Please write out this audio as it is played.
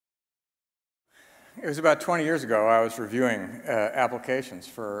It was about 20 years ago. I was reviewing applications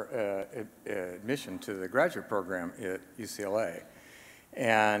for admission to the graduate program at UCLA.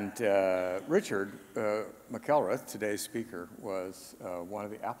 And Richard McElreath, today's speaker, was one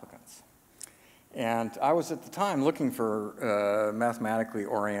of the applicants. And I was at the time looking for mathematically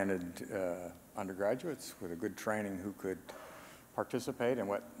oriented undergraduates with a good training who could participate in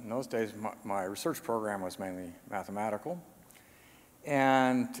what in those days my research program was mainly mathematical.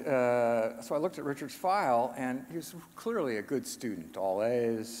 And so I looked at Richard's file, and he was clearly a good student, all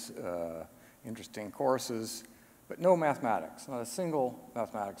A's, interesting courses, but no mathematics, not a single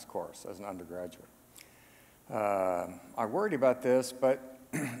mathematics course as an undergraduate. I worried about this, but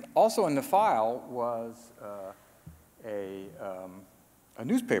also in the file was a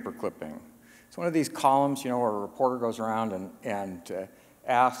newspaper clipping. It's one of these columns, you know, where a reporter goes around and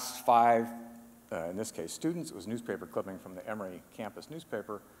asks five, in this case, students. It was a newspaper clipping from the Emory campus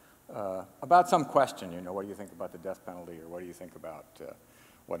newspaper about some question, you know, what do you think about the death penalty, or what do you think about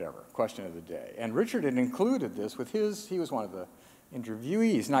whatever, question of the day. And Richard had included this with his, he was one of the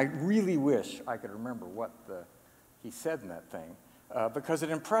interviewees, and I really wish I could remember what he said in that thing, because it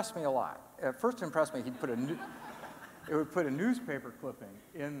impressed me a lot. It first impressed me, it would put a newspaper clipping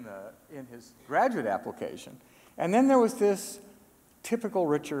in his graduate application. And then there was this typical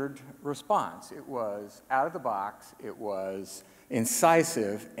Richard response. It was out of the box, it was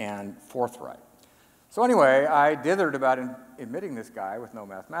incisive and forthright. So anyway, I dithered about admitting this guy with no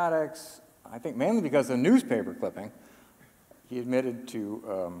mathematics. I think mainly because of the newspaper clipping, he was admitted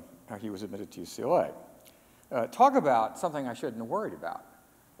to UCLA. Talk about something I shouldn't have worried about.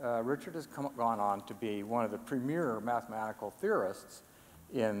 Richard has gone on to be one of the premier mathematical theorists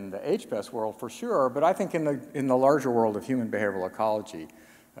in the HBS world for sure, but I think in the larger world of human behavioral ecology,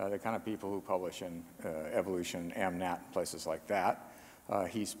 the kind of people who publish in Evolution, AmNat, places like that.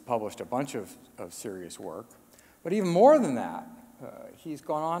 He's published a bunch of serious work. But even more than that, he's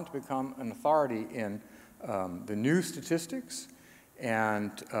gone on to become an authority in the new statistics,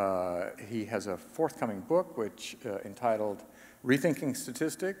 and he has a forthcoming book which entitled Rethinking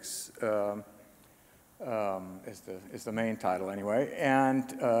Statistics, is the main title anyway. And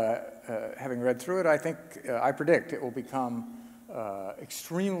having read through it, I predict it will become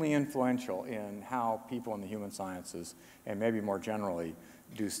extremely influential in how people in the human sciences, and maybe more generally,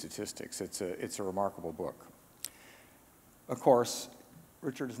 do statistics. It's a remarkable book. Of course,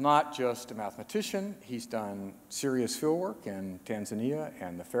 Richard is not just a mathematician. He's done serious fieldwork in Tanzania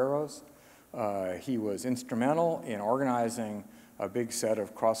and the Faroes. He was instrumental in organizing a big set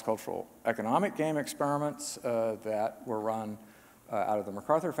of cross-cultural economic game experiments that were run out of the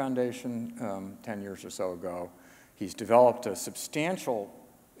MacArthur Foundation 10 years or so ago. He's developed a substantial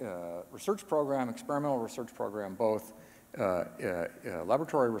research program, experimental research program, both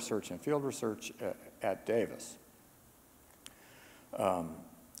laboratory research and field research at Davis.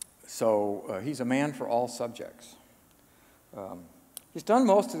 So he's a man for all subjects. He's done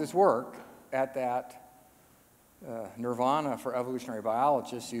most of his work at that nirvana for evolutionary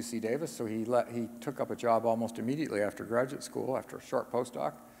biologists, UC Davis, so he took up a job almost immediately after graduate school, after a short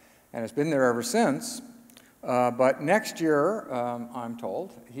postdoc, and has been there ever since. But next year, I'm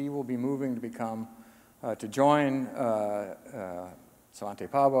told, he will be moving to join Svante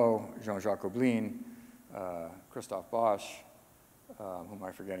Pabo, Jean-Jacques Oblin, Christoph Bosch, who am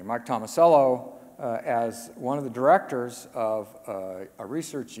I forgetting, Mike Tomasello, as one of the directors of a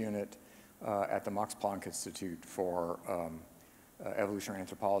research unit at the Max Planck Institute for Evolutionary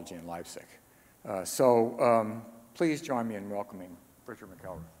Anthropology in Leipzig. So please join me in welcoming Richard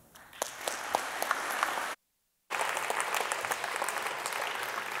McElreath.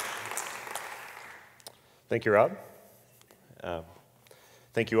 Thank you, Rob.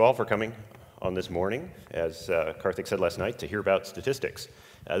 Thank you all for coming on this morning, as Karthik said last night, to hear about statistics.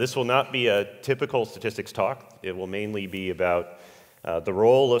 This will not be a typical statistics talk. It will mainly be about the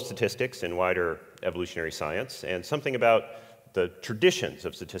role of statistics in wider evolutionary science, and something about the traditions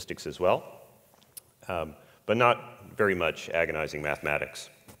of statistics as well, but not very much agonizing mathematics.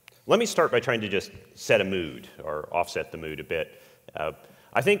 Let me start by trying to just set a mood, or offset the mood a bit.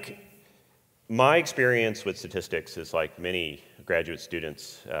 I think my experience with statistics is like many graduate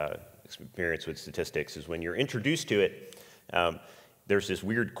students' experience with statistics, is when you're introduced to it, there's this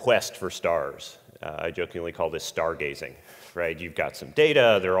weird quest for stars. I jokingly call this stargazing, right? You've got some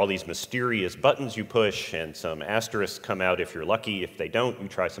data, there are all these mysterious buttons you push, and some asterisks come out if you're lucky. If they don't, you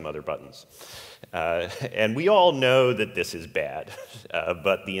try some other buttons. And we all know that this is bad,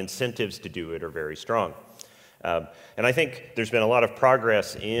 but the incentives to do it are very strong. And I think there's been a lot of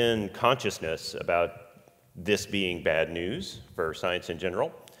progress in consciousness about this being bad news for science in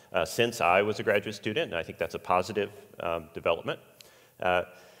general. since I was a graduate student, and I think that's a positive development.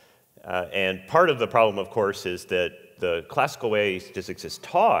 And part of the problem, of course, is that the classical way statistics is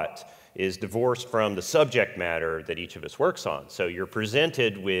taught is divorced from the subject matter that each of us works on. So you're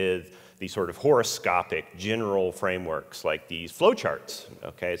presented with these sort of horoscopic general frameworks like these flowcharts.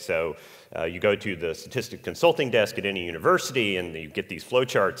 Okay, so you go to the statistics consulting desk at any university and you get these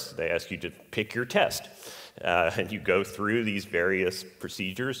flowcharts. They ask you to pick your test. And you go through these various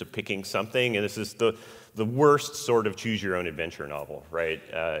procedures of picking something, and this is the worst sort of choose-your-own-adventure novel, right?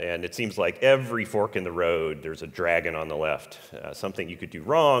 And it seems like every fork in the road, there's a dragon on the left, something you could do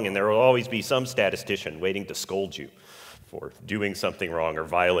wrong, and there will always be some statistician waiting to scold you for doing something wrong or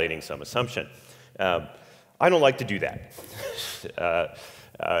violating some assumption. I don't like to do that.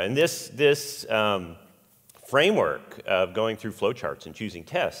 And this framework of going through flowcharts and choosing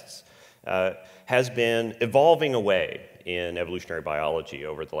tests has been evolving away in evolutionary biology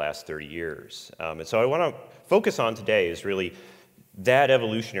over the last 30 years. And so I want to focus on today is really that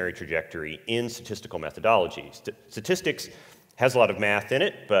evolutionary trajectory in statistical methodology. Statistics has a lot of math in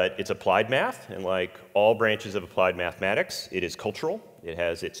it, but it's applied math, and like all branches of applied mathematics, it is cultural. It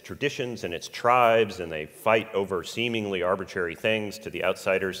has its traditions and its tribes, and they fight over seemingly arbitrary things to the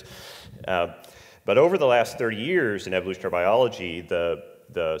outsiders. But over the last 30 years in evolutionary biology,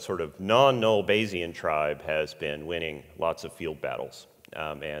 the sort of non-null Bayesian tribe has been winning lots of field battles.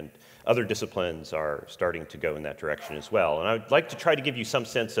 And other disciplines are starting to go in that direction as well. And I would like to try to give you some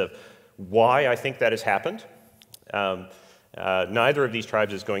sense of why I think that has happened. Neither of these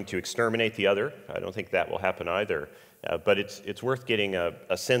tribes is going to exterminate the other. I don't think that will happen either. But it's worth getting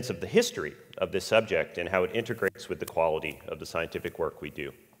a sense of the history of this subject and how it integrates with the quality of the scientific work we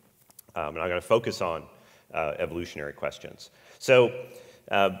do. And I'm going to focus on evolutionary questions. So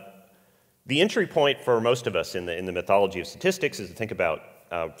the entry point for most of us in the mythology of statistics is to think about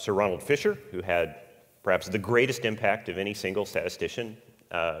Sir Ronald Fisher, who had perhaps the greatest impact of any single statistician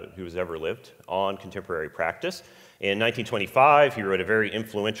who has ever lived on contemporary practice. In 1925, he wrote a very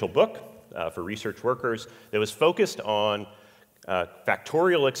influential book for research workers that was focused on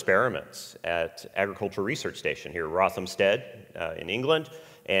factorial experiments at Agricultural Research Station here, Rothamsted in England.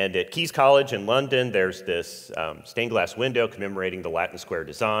 And at King's College in London, there's this stained glass window commemorating the Latin square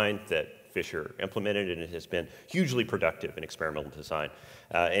design that Fisher implemented, and it has been hugely productive in experimental design.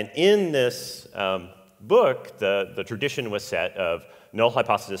 And in this book, the tradition was set of null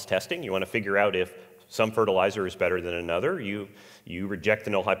hypothesis testing. You want to figure out if some fertilizer is better than another. You reject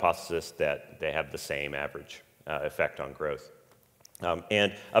the null hypothesis that they have the same average effect on growth.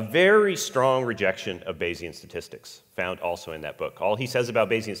 And a very strong rejection of Bayesian statistics found also in that book. All he says about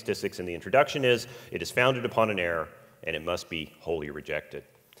Bayesian statistics in the introduction is, it is founded upon an error and it must be wholly rejected.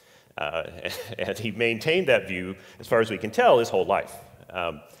 And he maintained that view, as far as we can tell, his whole life.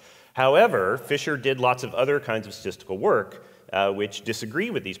 However, Fisher did lots of other kinds of statistical work which disagree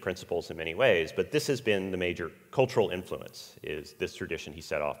with these principles in many ways, but this has been the major cultural influence, is this tradition he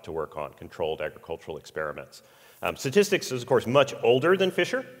set off to work on controlled agricultural experiments. Statistics is, of course, much older than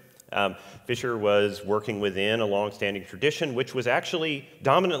Fisher. Fisher was working within a long-standing tradition, which was actually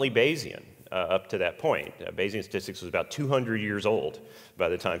dominantly Bayesian up to that point. Bayesian statistics was about 200 years old by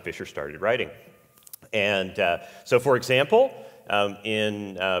the time Fisher started writing. And so, for example,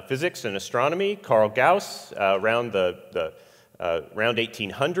 in physics and astronomy, Carl Gauss, around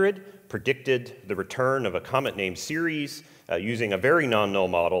 1800, predicted the return of a comet named Ceres using a very non-null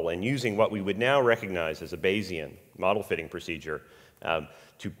model and using what we would now recognize as a Bayesian model fitting procedure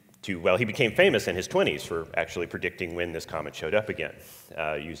well, he became famous in his 20s for actually predicting when this comet showed up again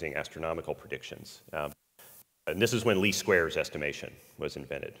using astronomical predictions. And this is when least squares estimation was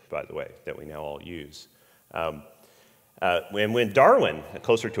invented, by the way, that we now all use. When Darwin,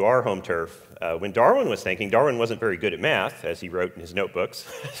 closer to our home turf, when Darwin was thinking, Darwin wasn't very good at math, as he wrote in his notebooks,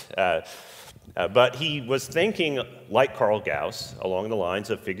 but he was thinking, like Carl Gauss, along the lines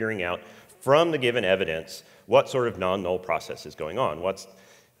of figuring out from the given evidence what sort of non-null process is going on.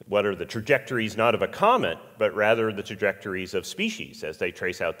 What are the trajectories not of a comet, but rather the trajectories of species as they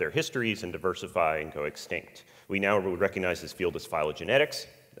trace out their histories and diversify and go extinct. We now would recognize this field as phylogenetics.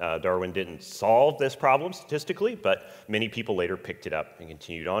 Darwin didn't solve this problem statistically, but many people later picked it up and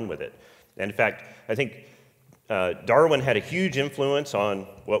continued on with it. And in fact, I think Darwin had a huge influence on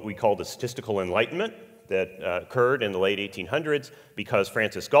what we call the statistical enlightenment that occurred in the late 1800s because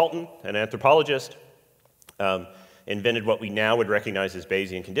Francis Galton, an anthropologist, invented what we now would recognize as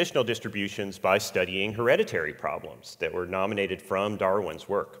Bayesian conditional distributions by studying hereditary problems that were nominated from Darwin's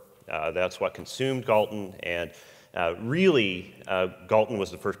work. That's what consumed Galton, and Really, Galton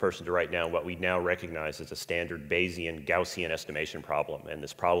was the first person to write down what we now recognize as a standard Bayesian Gaussian estimation problem, and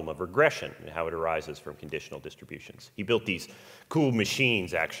this problem of regression and how it arises from conditional distributions. He built these cool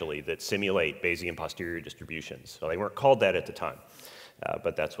machines, actually, that simulate Bayesian posterior distributions. So they weren't called that at the time,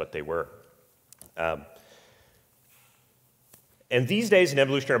 but that's what they were. And these days in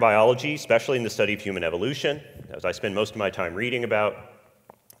evolutionary biology, especially in the study of human evolution, as I spend most of my time reading about,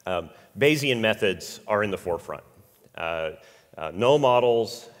 Bayesian methods are in the forefront. Null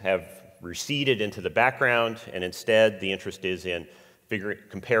models have receded into the background, and instead the interest is in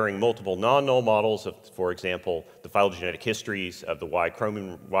comparing multiple non-null models of, for example, the phylogenetic histories of the Y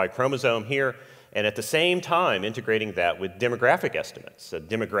chromosome here, and at the same time integrating that with demographic estimates, a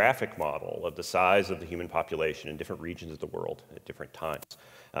demographic model of the size of the human population in different regions of the world at different times.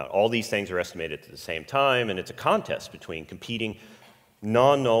 All these things are estimated at the same time, and it's a contest between competing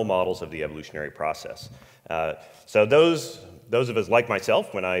non-null models of the evolutionary process. So those of us like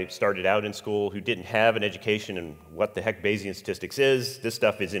myself, when I started out in school, who didn't have an education in what the heck Bayesian statistics is, this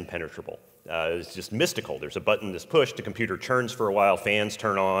stuff is impenetrable. It's just mystical. There's a button that's pushed, the computer churns for a while, fans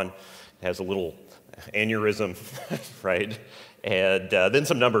turn on, it has a little aneurysm, right? And then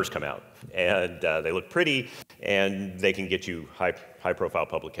some numbers come out, and they look pretty, and they can get you high-profile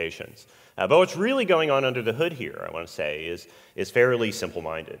publications. But what's really going on under the hood here, I want to say, is fairly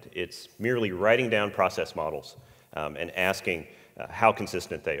simple-minded. It's merely writing down process models and asking how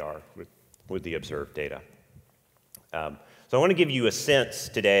consistent they are with the observed data. So I want to give you a sense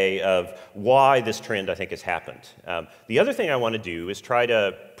today of why this trend, I think, has happened. The other thing I want to do is try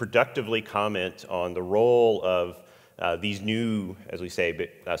to productively comment on the role of these new, as we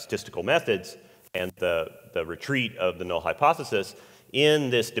say, statistical methods and the retreat of the null hypothesis in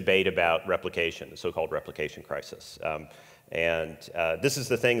this debate about replication, the so-called replication crisis. This is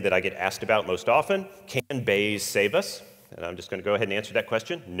the thing that I get asked about most often. Can Bayes save us? And I'm just going to go ahead and answer that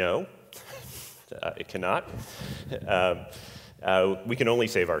question. No, it cannot. We can only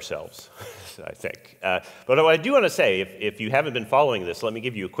save ourselves, I think. But what I do want to say, if you haven't been following this, let me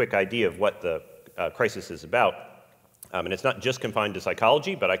give you a quick idea of what the crisis is about. And it's not just confined to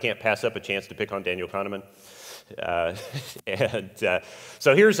psychology, but I can't pass up a chance to pick on Daniel Kahneman.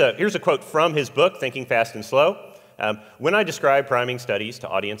 So here's a quote from his book, Thinking Fast and Slow. When I describe priming studies to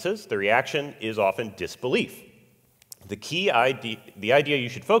audiences, the reaction is often disbelief. The idea you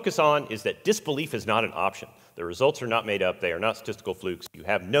should focus on is that disbelief is not an option. The results are not made up. They are not statistical flukes. You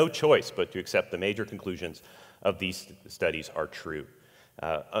have no choice but to accept the major conclusions of these studies are true.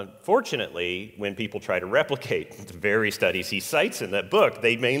 Unfortunately, when people try to replicate the very studies he cites in that book,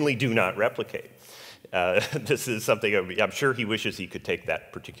 they mainly do not replicate. This is something I'm sure he wishes he could take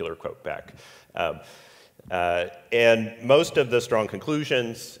that particular quote back. And most of the strong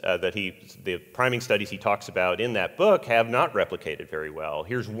conclusions the priming studies he talks about in that book have not replicated very well.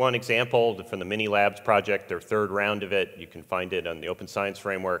 Here's one example from the Mini Labs project, their third round of it. You can find it on the Open Science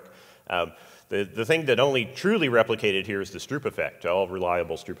Framework. The thing that only truly replicated here is the Stroop effect, all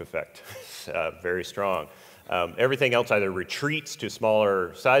reliable Stroop effect, very strong. Everything else either retreats to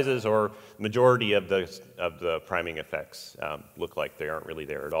smaller sizes or the majority of the priming effects look like they aren't really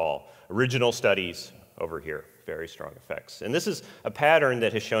there at all. Original studies over here, very strong effects. And this is a pattern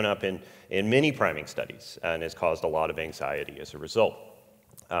that has shown up in many priming studies and has caused a lot of anxiety as a result.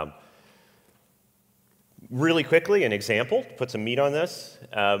 Really quickly, an example, to put some meat on this.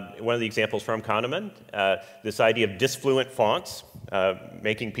 One of the examples from Kahneman, this idea of disfluent fonts,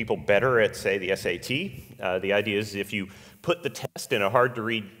 making people better at, say, the SAT. The idea is if you put the test in a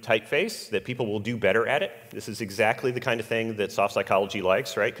hard-to-read typeface, that people will do better at it. This is exactly the kind of thing that soft psychology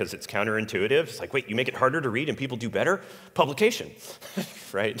likes, right? Because it's counterintuitive. It's like, wait, you make it harder to read and people do better? Publication,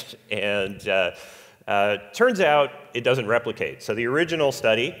 right? And turns out it doesn't replicate. So the original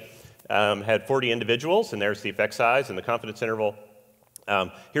study had 40 individuals, and there's the effect size and the confidence interval.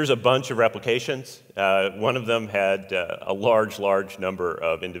 Here's a bunch of replications. One of them had a large number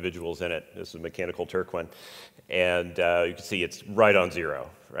of individuals in it. This is a Mechanical Turk one. And you can see it's right on zero,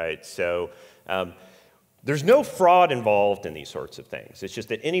 right? So there's no fraud involved in these sorts of things. It's just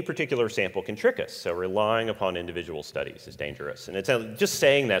that any particular sample can trick us. So relying upon individual studies is dangerous. And it's just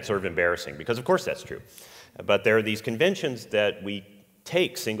saying that's sort of embarrassing, because of course that's true. But there are these conventions that we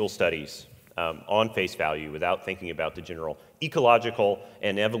take single studies on face value without thinking about the general ecological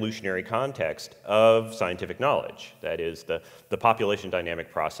and evolutionary context of scientific knowledge. That is, the population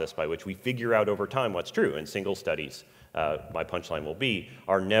dynamic process by which we figure out over time what's true. And single studies, my punchline will be,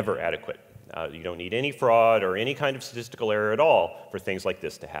 are never adequate. You don't need any fraud or any kind of statistical error at all for things like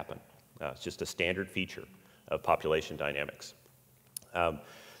this to happen. It's just a standard feature of population dynamics.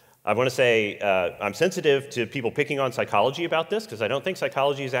 I want to say I'm sensitive to people picking on psychology about this because I don't think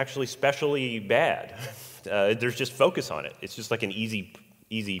psychology is actually especially bad. There's just focus on it. It's just like an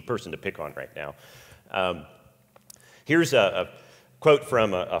easy person to pick on right now. Here's a quote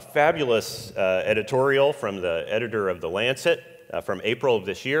from a fabulous editorial from the editor of The Lancet from April of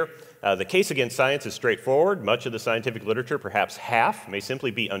this year. The case against science is straightforward. Much of the scientific literature, perhaps half, may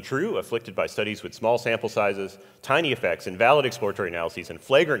simply be untrue, afflicted by studies with small sample sizes, tiny effects, invalid exploratory analyses, and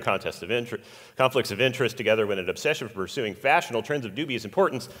flagrant conflicts of interest, together with an obsession for pursuing fashionable trends of dubious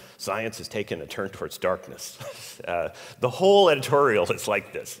importance. Science has taken a turn towards darkness. The whole editorial is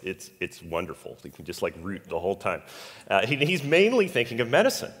like this. It's wonderful. You can just like root the whole time. He's mainly thinking of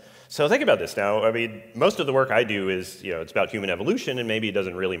medicine. So think about this now. I mean, most of the work I do is, it's about human evolution, and maybe it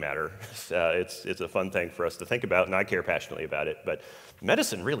doesn't really matter. It's a fun thing for us to think about, and I care passionately about it. But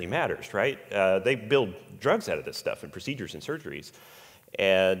medicine really matters, right? They build drugs out of this stuff, and procedures and surgeries.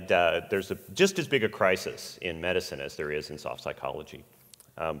 And there's just as big a crisis in medicine as there is in soft psychology.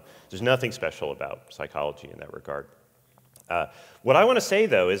 There's nothing special about psychology in that regard. What I want to say,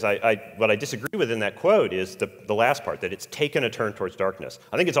 though, is what I disagree with in that quote is the last part, that it's taken a turn towards darkness.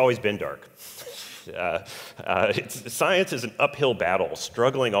 I think it's always been dark. Science is an uphill battle,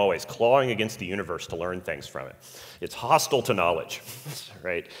 struggling always, clawing against the universe to learn things from it. It's hostile to knowledge,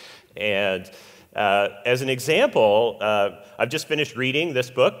 right? And as an example, I've just finished reading this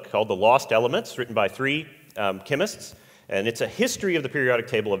book called The Lost Elements, written by 3 chemists. And it's a history of the periodic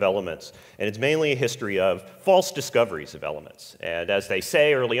table of elements, and it's mainly a history of false discoveries of elements. And as they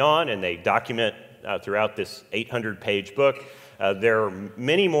say early on, and they document throughout this 800-page book, there are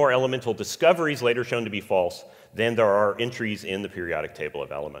many more elemental discoveries later shown to be false than there are entries in the periodic table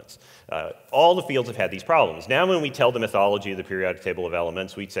of elements. All the fields have had these problems. Now when we tell the mythology of the periodic table of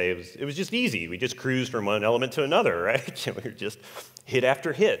elements, we'd say it was just easy. We just cruised from one element to another, right? We were just hit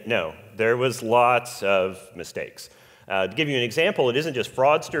after hit. No, there was lots of mistakes. To give you an example, it isn't just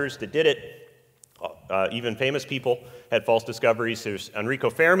fraudsters that did it. Even famous people had false discoveries. There's Enrico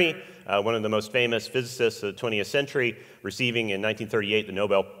Fermi, one of the most famous physicists of the 20th century, receiving in 1938 the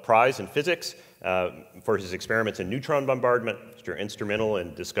Nobel Prize in Physics for his experiments in neutron bombardment, which are instrumental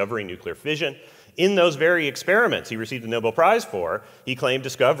in discovering nuclear fission. In those very experiments he received the Nobel Prize for, he claimed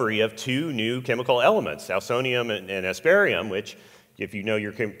discovery of 2 new chemical elements, ausonium and asperium, which, if you know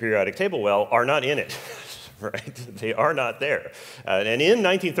your periodic table well, are not in it. Right? They are not there. And in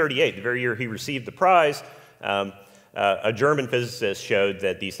 1938, the very year he received the prize, a German physicist showed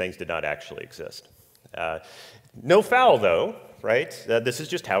that these things did not actually exist. No foul, though, right? This is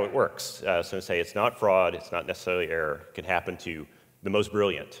just how it works. So say it's not fraud, it's not necessarily error. It can happen to the most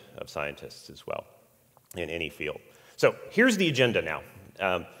brilliant of scientists as well in any field. So here's the agenda now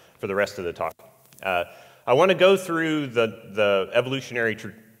for the rest of the talk. I want to go through the evolutionary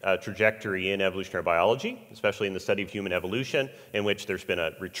trajectory in evolutionary biology, especially in the study of human evolution, in which there's been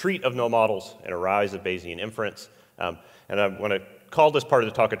a retreat of null models and a rise of Bayesian inference. And I want to call this part of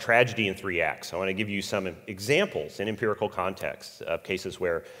the talk a tragedy in 3 acts. I want to give you some examples in empirical contexts of cases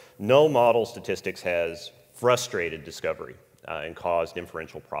where null model statistics has frustrated discovery and caused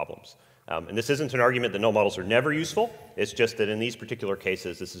inferential problems. And this isn't an argument that null models are never useful. It's just that in these particular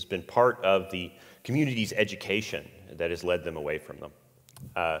cases, this has been part of the community's education that has led them away from them.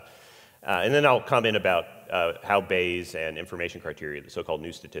 And then I'll comment about how Bayes and information criteria, the so-called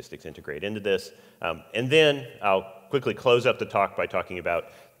new statistics, integrate into this. And then I'll quickly close up the talk by talking about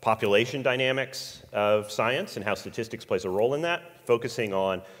population dynamics of science and how statistics plays a role in that, focusing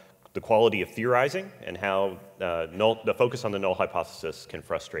on the quality of theorizing and how the focus on the null hypothesis can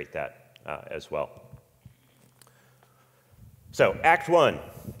frustrate that as well. So, Act 1.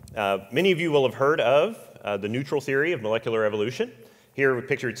 Many of you will have heard of the neutral theory of molecular evolution. Here we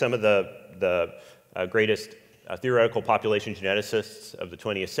pictured some of the greatest theoretical population geneticists of the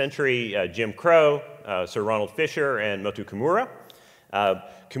 20th century, Jim Crow, Sir Ronald Fisher, and Motu Kimura.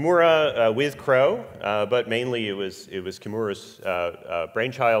 Kimura with Crow, but mainly it was Kimura's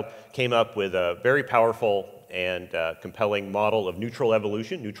brainchild, came up with a very powerful and compelling model of neutral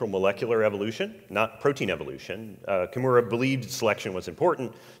evolution, neutral molecular evolution, not protein evolution. Kimura believed selection was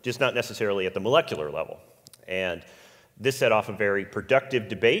important, just not necessarily at the molecular level. And this set off a very productive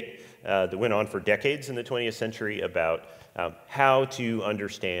debate that went on for decades in the 20th century about how to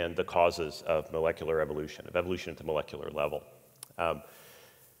understand the causes of molecular evolution, of evolution at the molecular level.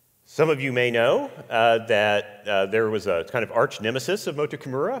 Some of you may know that there was a kind of arch nemesis of Motu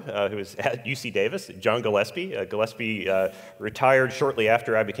Kimura who was at UC Davis, John Gillespie. Gillespie retired shortly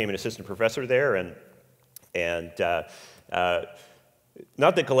after I became an assistant professor there, and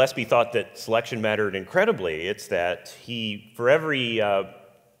not that Gillespie thought that selection mattered incredibly, it's that he, for every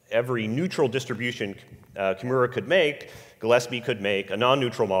every neutral distribution Kimura could make, Gillespie could make a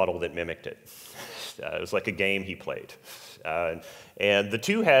non-neutral model that mimicked it. It was like a game he played. And the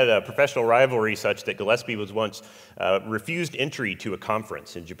two had a professional rivalry such that Gillespie was once refused entry to a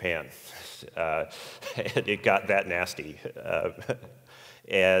conference in Japan. And it got that nasty. So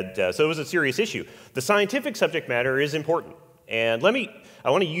it was a serious issue. The scientific subject matter is important. And I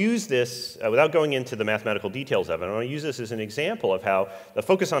want to use this, without going into the mathematical details of it, I want to use this as an example of how the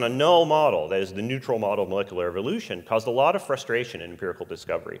focus on a null model, that is the neutral model of molecular evolution, caused a lot of frustration in empirical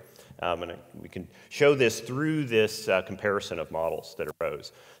discovery. And we can show this through this comparison of models that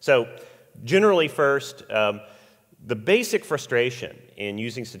arose. So generally first, the basic frustration in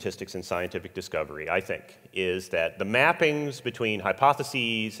using statistics in scientific discovery, I think, is that the mappings between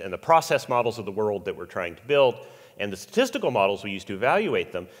hypotheses and the process models of the world that we're trying to build and the statistical models we use to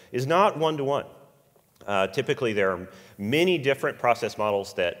evaluate them is not one-to-one. Typically, there are many different process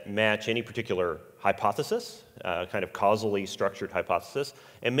models that match any particular hypothesis, kind of causally structured hypothesis,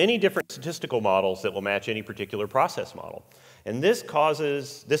 and many different statistical models that will match any particular process model. And this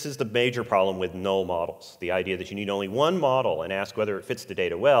is the major problem with null models, the idea that you need only one model and ask whether it fits the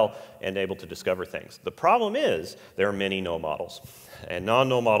data well and able to discover things. The problem is there are many null models, and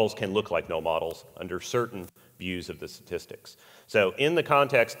non-null models can look like null models under certain views of the statistics. So in the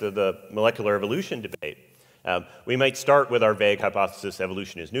context of the molecular evolution debate, we might start with our vague hypothesis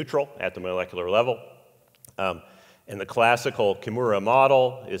evolution is neutral at the molecular level. And the classical Kimura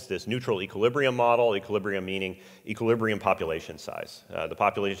model is this neutral equilibrium model, equilibrium meaning equilibrium population size. The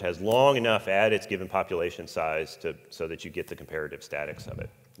population has long enough at its given population size so that you get the comparative statics of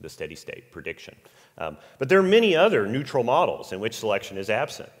it, the steady state prediction. But there are many other neutral models in which selection is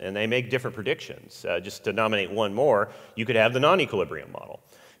absent, and they make different predictions. Just to nominate one more, you could have the non-equilibrium model.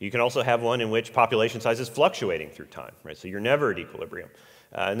 You can also have one in which population size is fluctuating through time, right? So you're never at equilibrium.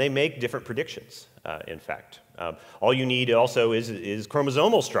 And they make different predictions, in fact. All you need also is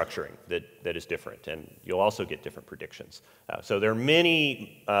chromosomal structuring that is different, and you'll also get different predictions. So there are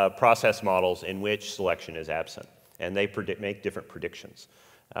many process models in which selection is absent, and they make different predictions.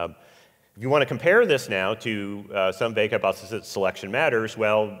 If you want to compare this now to some vague hypothesis that selection matters,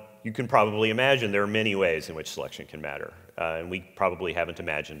 well, you can probably imagine there are many ways in which selection can matter, and we probably haven't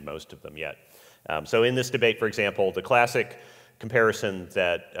imagined most of them yet. So in this debate, for example, the classic comparison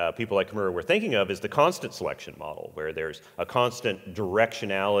that people like Kimura were thinking of is the constant selection model, where there's a constant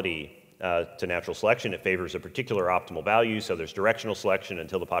directionality to natural selection. It favors a particular optimal value, so there's directional selection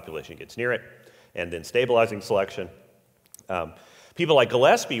until the population gets near it, and then stabilizing selection. People like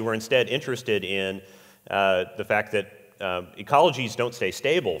Gillespie were instead interested in the fact that ecologies don't stay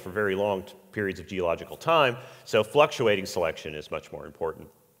stable for very long periods of geological time, so fluctuating selection is much more important.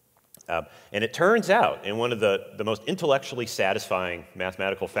 And it turns out, in one of the most intellectually satisfying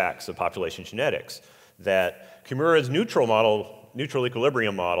mathematical facts of population genetics, that Kimura's neutral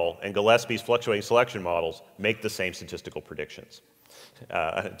equilibrium model and Gillespie's fluctuating selection models make the same statistical predictions.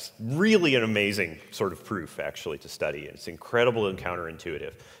 It's really an amazing sort of proof, actually, to study. It's incredible and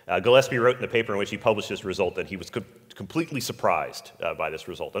counterintuitive. Gillespie wrote in the paper in which he published this result that he was completely surprised by this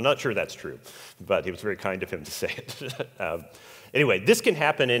result. I'm not sure that's true, but it was very kind of him to say it. Anyway, this can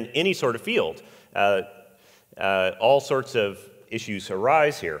happen in any sort of field. All sorts of issues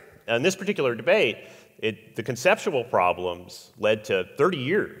arise here. In this particular debate, the conceptual problems led to 30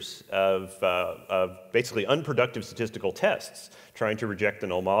 years of basically unproductive statistical tests trying to reject the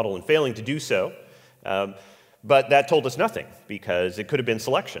null model and failing to do so. But that told us nothing, because it could have been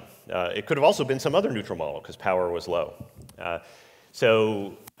selection. It could have also been some other neutral model, because power was low.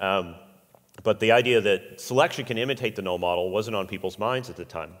 But the idea that selection can imitate the null model wasn't on people's minds at the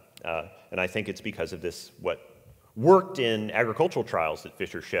time. And I think it's because of this, what worked in agricultural trials that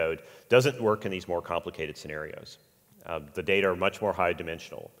Fisher showed doesn't work in these more complicated scenarios. The data are much more high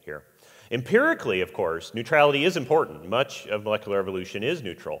dimensional here. Empirically, of course, neutrality is important. Much of molecular evolution is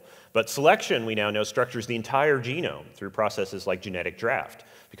neutral. But selection, we now know, structures the entire genome through processes like genetic draft.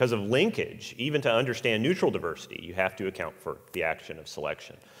 Because of linkage, even to understand neutral diversity, you have to account for the action of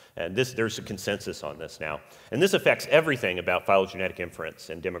selection. And there's a consensus on this now. And this affects everything about phylogenetic inference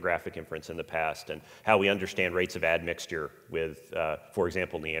and demographic inference in the past, and how we understand rates of admixture with, for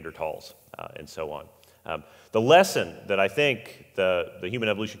example, Neanderthals, and so on. The lesson that I think the human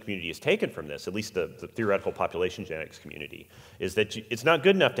evolution community has taken from this, at least the theoretical population genetics community, is that it's not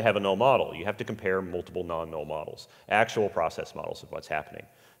good enough to have a null model. You have to compare multiple non-null models, actual process models of what's happening.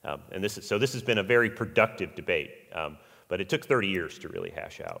 So this has been a very productive debate, but it took 30 years to really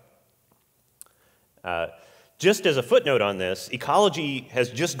hash out. Just as a footnote on this, ecology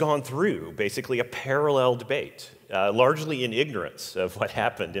has just gone through basically a parallel debate, largely in ignorance of what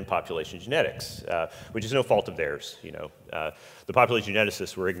happened in population genetics, which is no fault of theirs. The population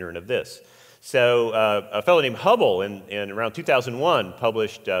geneticists were ignorant of this. So a fellow named Hubble in around 2001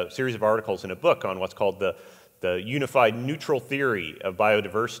 published a series of articles in a book on what's called the unified neutral theory of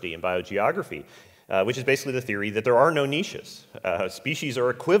biodiversity and biogeography, which is basically the theory that there are no niches. Species are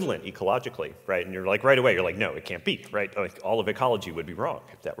equivalent ecologically, right? And you're like, right away, you're like, no, it can't be, right? Like, all of ecology would be wrong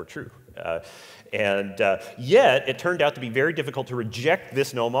if that were true. Yet, it turned out to be very difficult to reject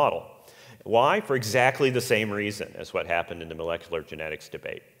this null model. Why? For exactly the same reason as what happened in the molecular genetics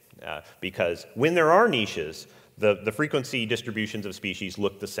debate. Because when there are niches, the frequency distributions of species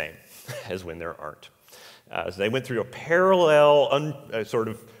look the same as when there aren't. So they went through a parallel, sort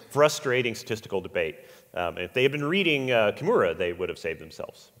of frustrating statistical debate. If they had been reading Kimura, they would have saved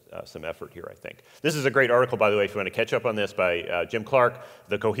themselves some effort here, I think. This is a great article, by the way, if you want to catch up on this, by Jim Clark,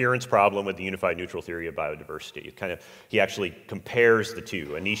 The Coherence Problem with the Unified Neutral Theory of Biodiversity. He actually compares the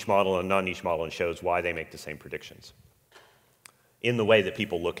two, a niche model and a non-niche model, and shows why they make the same predictions in the way that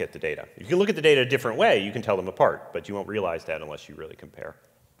people look at the data. If you can look at the data a different way, you can tell them apart, but you won't realize that unless you really compare.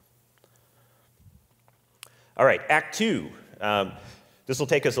 All right, Act 2. This will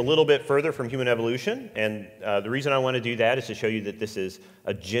take us a little bit further from human evolution, and the reason I want to do that is to show you that this is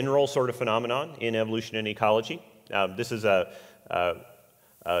a general sort of phenomenon in evolution and ecology. This is a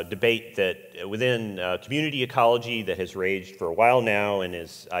debate that within community ecology that has raged for a while now and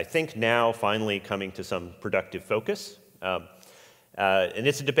is, I think, now finally coming to some productive focus. And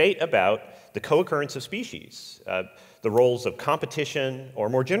it's a debate about the co-occurrence of species, the roles of competition, or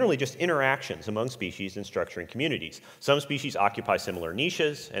more generally just interactions among species in structuring communities. Some species occupy similar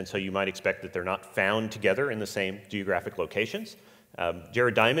niches, and so you might expect that they're not found together in the same geographic locations.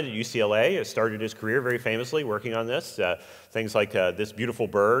 Jared Diamond at UCLA has started his career very famously working on this. Things like this beautiful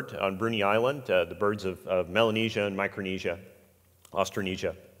bird on Bruny Island, the birds of Melanesia and Micronesia,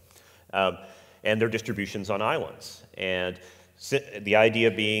 Austronesia, and their distributions on islands. And the idea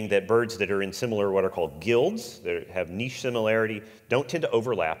being that birds that are in similar what are called guilds, that have niche similarity, don't tend to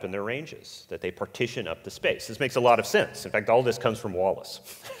overlap in their ranges, that they partition up the space. This makes a lot of sense. In fact, all this comes from Wallace,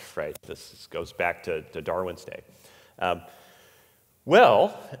 right? This goes back to Darwin's day.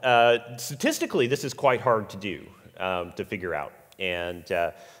 Statistically, this is quite hard to do, to figure out. And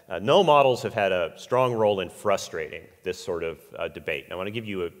null models have had a strong role in frustrating this sort of debate. And I want to give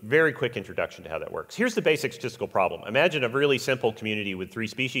you a very quick introduction to how that works. Here's the basic statistical problem. Imagine a really simple community with 3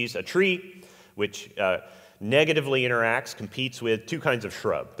 species, a tree, which negatively interacts, competes with 2 kinds of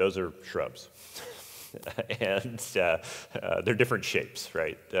shrub. Those are shrubs. And they're different shapes,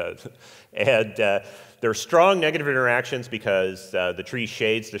 right? There are strong negative interactions because the tree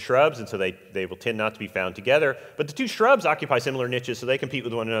shades the shrubs, and so they will tend not to be found together. But the 2 shrubs occupy similar niches, so they compete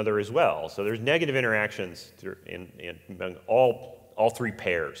with one another as well. So there's negative interactions among all 3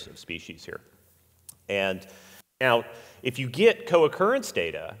 pairs of species here. And now, if you get co-occurrence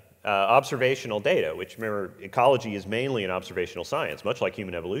data, observational data, which remember, ecology is mainly an observational science, much like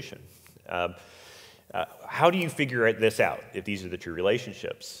human evolution. How do you figure this out, if these are the true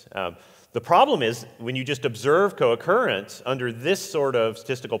relationships? The problem is, when you just observe co-occurrence under this sort of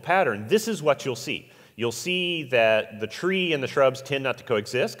statistical pattern, this is what you'll see. You'll see that the tree and the shrubs tend not to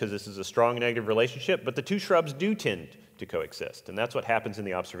coexist, because this is a strong negative relationship, but the 2 shrubs do tend to coexist, and that's what happens in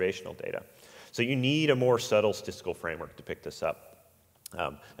the observational data. So you need a more subtle statistical framework to pick this up.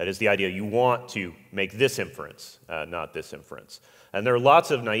 That is the idea. You want to make this inference, not this inference. And there are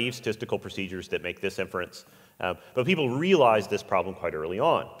lots of naive statistical procedures that make this inference, but people realized this problem quite early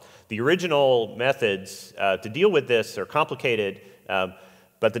on. The original methods to deal with this are complicated,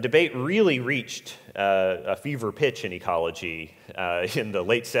 but the debate really reached a fever pitch in ecology in the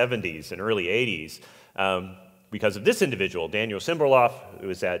late 70s and early 80s because of this individual, Daniel Simberloff, who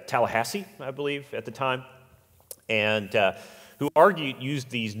was at Tallahassee, I believe, at the time, and who used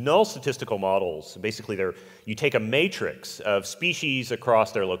these null statistical models. Basically, you take a matrix of species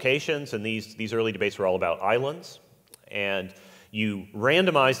across their locations, and these early debates were all about islands, and you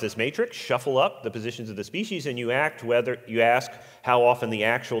randomize this matrix, shuffle up the positions of the species, and you ask how often the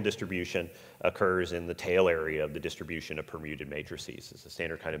actual distribution occurs in the tail area of the distribution of permuted matrices. It's a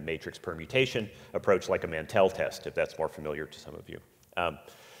standard kind of matrix permutation approach, like a Mantel test, if that's more familiar to some of you.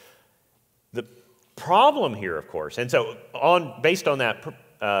 The problem here, of course, and so based on that,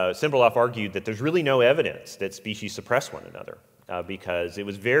 Simberloff argued that there's really no evidence that species suppress one another because it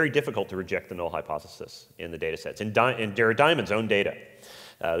was very difficult to reject the null hypothesis in the data sets. In Jared Diamond's own data,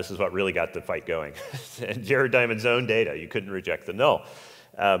 this is what really got the fight going. In Jared Diamond's own data, you couldn't reject the null.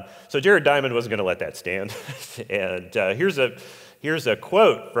 So Jared Diamond wasn't going to let that stand. And here's a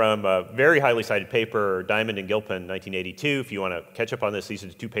quote from a very highly cited paper, Diamond and Gilpin, 1982. If you want to catch up on this, these are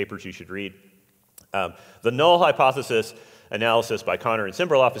the two papers you should read. The null hypothesis analysis by Connor and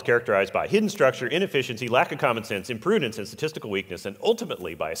Simberloff is characterized by hidden structure, inefficiency, lack of common sense, imprudence, and statistical weakness, and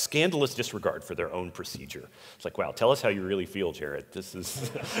ultimately by a scandalous disregard for their own procedure. It's like, wow, tell us how you really feel, Jared. This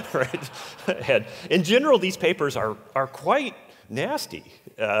is, right? And in general, these papers are quite nasty,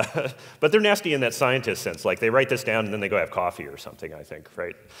 but they're nasty in that scientist sense. Like they write this down and then they go have coffee or something, I think,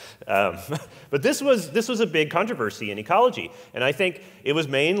 right? But this was a big controversy in ecology, and I think it was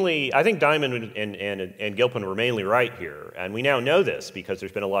mainly, I think Diamond and Gilpin were mainly right here, and we now know this because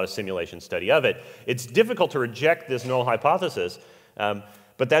there's been a lot of simulation study of it. It's difficult to reject this null hypothesis,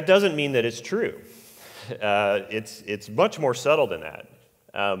 but that doesn't mean that it's true. It's much more subtle than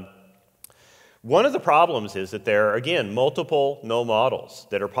that. One of the problems is that there are, again, multiple null models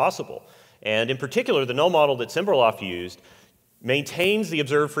that are possible. And in particular, the null model that Simberloff used maintains the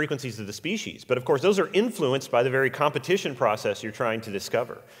observed frequencies of the species. But of course, those are influenced by the very competition process you're trying to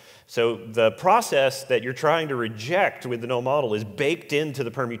discover. So the process that you're trying to reject with the null model is baked into the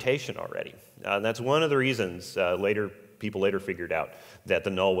permutation already. And that's one of the reasons people later figured out that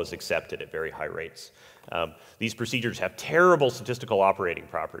the null was accepted at very high rates. These procedures have terrible statistical operating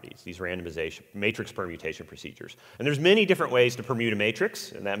properties, these randomization, matrix permutation procedures. And there's many different ways to permute a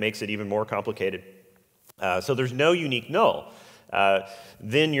matrix, and that makes it even more complicated. So there's no unique null.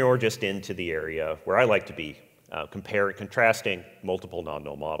 Then you're just into the area where I like to be, contrasting multiple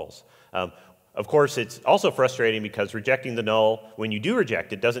non-null models. Of course, it's also frustrating because rejecting the null, when you do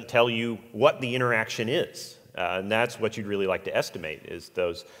reject it, doesn't tell you what the interaction is. And that's what you'd really like to estimate, is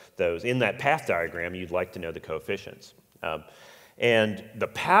those in that path diagram, you'd like to know the coefficients. And the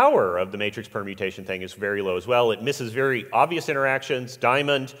power of the matrix permutation thing is very low as well. It misses very obvious interactions.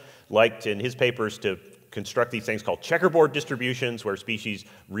 Diamond liked in his papers to construct these things called checkerboard distributions, where species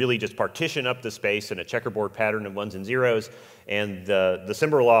really just partition up the space in a checkerboard pattern of ones and zeros. And the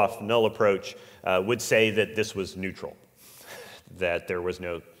Simberloff null approach would say that this was neutral, that there was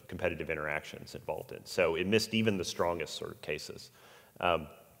no competitive interactions involved in. So it missed even the strongest sort of cases.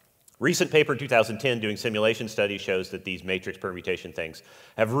 Recent paper in 2010 doing simulation studies shows that these matrix permutation things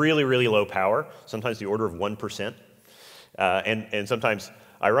have really, really low power, sometimes the order of 1%, and sometimes,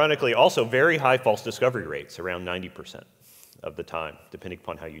 ironically, also very high false discovery rates, around 90% of the time, depending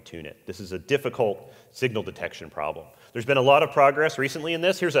upon how you tune it. This is a difficult signal detection problem. There's been a lot of progress recently in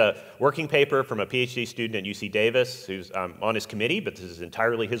this. Here's a working paper from a PhD student at UC Davis who's on his committee, but this is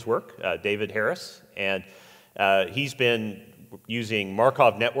entirely his work, David Harris. And he's been using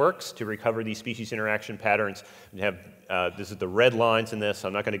Markov networks to recover these species interaction patterns. We have, this is the red lines in this.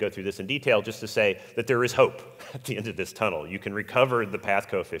 I'm not going to go through this in detail, just to say that there is hope at the end of this tunnel. You can recover the path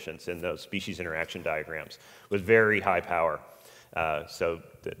coefficients in those species interaction diagrams with very high power. So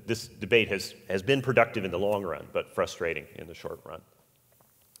this debate has been productive in the long run, but frustrating in the short run.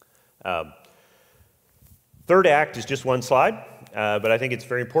 Third act is just one slide, but I think it's a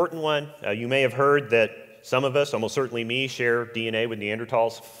very important one. You may have heard that some of us, almost certainly me, share DNA with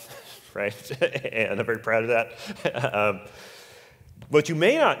Neanderthals, right? And I'm very proud of that. What you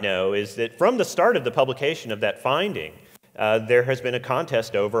may not know is that from the start of the publication of that finding, there has been a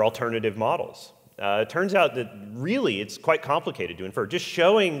contest over alternative models. It turns out that really it's quite complicated to infer. Just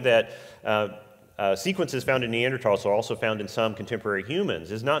showing that sequences found in Neanderthals are also found in some contemporary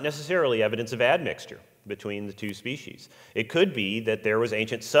humans is not necessarily evidence of admixture between the two species. It could be that there was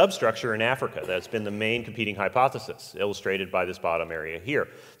ancient substructure in Africa. That's been the main competing hypothesis, illustrated by this bottom area here.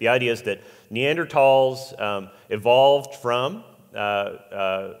 The idea is that Neanderthals evolved from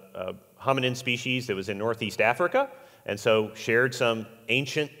hominin species that was in Northeast Africa, and so shared some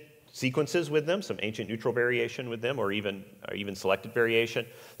ancient sequences with them, some ancient neutral variation with them, or even selected variation.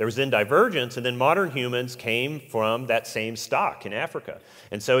 There was then divergence, and then modern humans came from that same stock in Africa.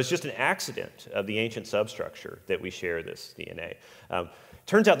 And so it's just an accident of the ancient substructure that we share this DNA.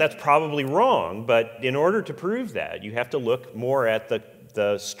 Turns out that's probably wrong, but in order to prove that, you have to look more at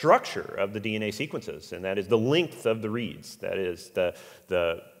the structure of the DNA sequences, and that is the length of the reads, that is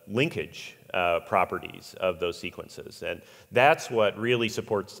the linkage properties of those sequences. And that's what really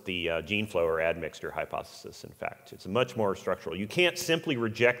supports the gene flow or admixture hypothesis, in fact. It's much more structural. You can't simply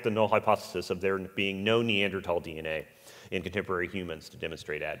reject the null hypothesis of there being no Neanderthal DNA in contemporary humans to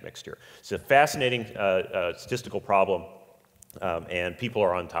demonstrate admixture. It's a fascinating statistical problem, and people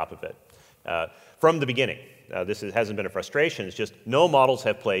are on top of it. From the beginning, this hasn't been a frustration. It's just null models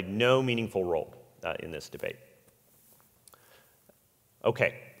have played no meaningful role in this debate.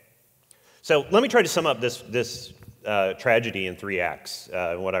 Okay. So let me try to sum up this tragedy in three acts,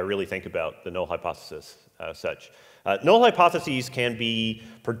 what I really think about the null hypothesis such. Null hypotheses can be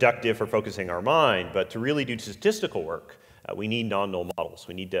productive for focusing our mind, but to really do statistical work, we need non-null models.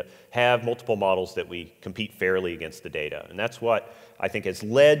 We need to have multiple models that we compete fairly against the data. And that's what I think has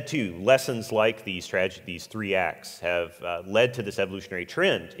led to lessons like these three acts have led to this evolutionary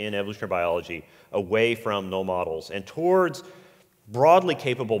trend in evolutionary biology away from null models and towards broadly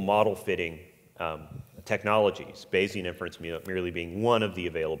capable model-fitting technologies, Bayesian inference merely being one of the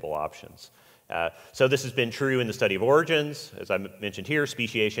available options. So this has been true in the study of origins, as I mentioned here,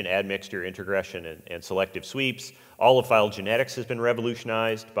 speciation, admixture, integration, and selective sweeps. All of phylogenetics has been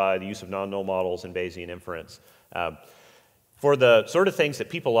revolutionized by the use of non-null models and Bayesian inference. For the sort of things that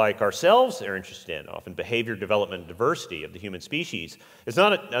people like ourselves are interested in, often behavior, development, and diversity of the human species, it's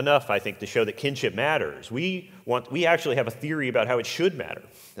not enough, I think, to show that kinship matters. We actually have a theory about how it should matter,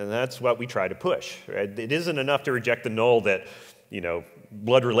 and that's what we try to push. Right? It isn't enough to reject the null that,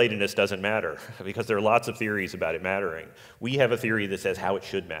 blood relatedness doesn't matter, because there are lots of theories about it mattering. We have a theory that says how it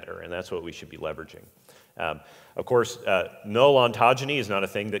should matter, and that's what we should be leveraging. Of course, null ontogeny is not a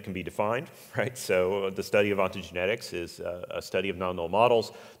thing that can be defined, right? So the study of ontogenetics is a study of non-null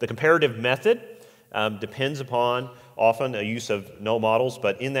models. The comparative method depends upon often a use of null models,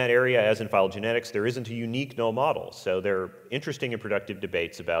 but in that area, as in phylogenetics, there isn't a unique null model. So there are interesting and productive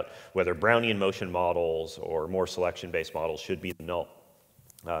debates about whether Brownian motion models or more selection-based models should be the null.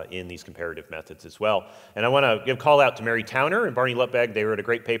 In these comparative methods as well. And I want to give a call out to Mary Towner and Barney Lutbeg. They wrote a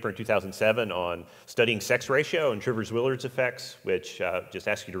great paper in 2007 on studying sex ratio and Trivers-Willard's effects, which just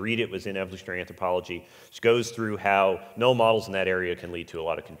ask you to read it. It was in evolutionary anthropology, which goes through how null models in that area can lead to a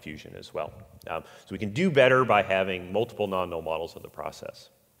lot of confusion as well. So we can do better by having multiple non-null models of the process.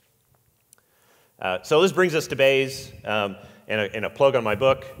 So this brings us to Bayes and a plug on my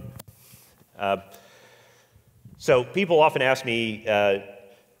book. So people often ask me,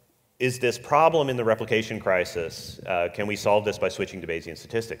 is this problem in the replication crisis, can we solve this by switching to Bayesian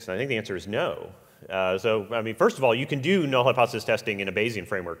statistics? And I think the answer is no. First of all, you can do null hypothesis testing in a Bayesian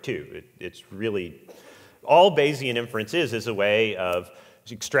framework too. It's really, all Bayesian inference is a way of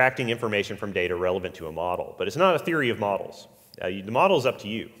extracting information from data relevant to a model. But it's not a theory of models. The model is up to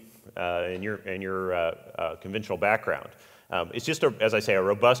you and your conventional background. It's just, as I say, a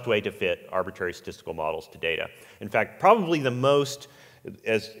robust way to fit arbitrary statistical models to data. In fact, probably the most,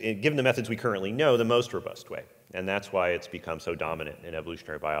 given the methods we currently know, the most robust way. And that's why it's become so dominant in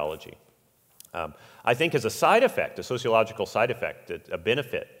evolutionary biology. I think as a side effect, a sociological side effect, a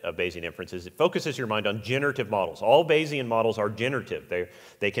benefit of Bayesian inference is it focuses your mind on generative models. All Bayesian models are generative.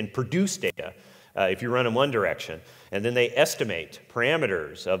 They can produce data if you run in one direction, and then they estimate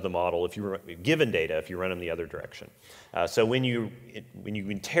parameters of the model if you given data if you run in the other direction. So when you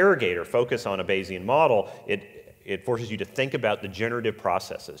interrogate or focus on a Bayesian model, it forces you to think about the generative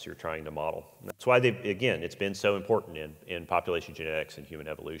processes you're trying to model. And that's why, again, it's been so important in population genetics and human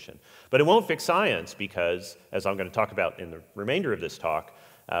evolution. But it won't fix science because, as I'm going to talk about in the remainder of this talk,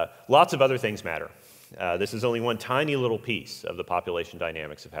 lots of other things matter. This is only one tiny little piece of the population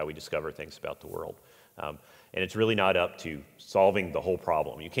dynamics of how we discover things about the world. And it's really not up to solving the whole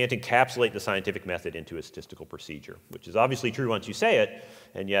problem. You can't encapsulate the scientific method into a statistical procedure, which is obviously true once you say it,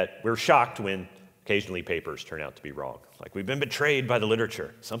 and yet we're shocked when occasionally papers turn out to be wrong. Like, we've been betrayed by the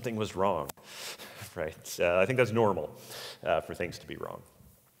literature. Something was wrong, right? I think that's normal for things to be wrong.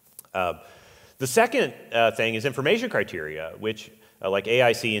 The second thing is information criteria, which, like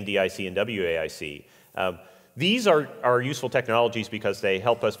AIC and DIC and WAIC, these are useful technologies because they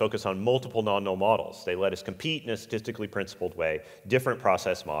help us focus on multiple non-null models. They let us compete in a statistically principled way, different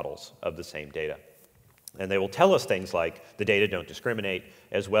process models of the same data. And they will tell us things like the data don't discriminate,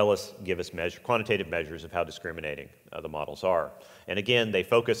 as well as give us quantitative measures of how discriminating the models are. And again, they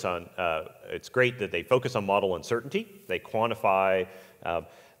focus on, it's great that they focus on model uncertainty. They quantify,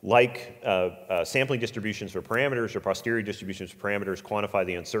 sampling distributions for parameters or posterior distributions for parameters, quantify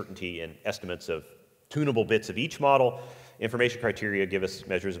the uncertainty in estimates of tunable bits of each model. Information criteria give us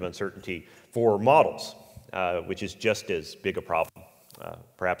measures of uncertainty for models, which is just as big a problem.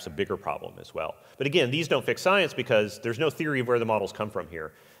 Perhaps a bigger problem as well. But again, these don't fix science because there's no theory of where the models come from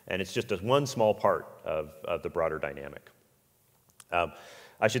here, and it's just one small part of the broader dynamic.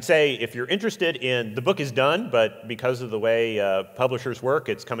 I should say, if you're interested in, the book is done, but because of the way publishers work,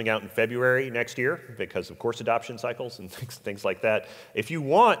 it's coming out in February next year because of course adoption cycles and things like that. If you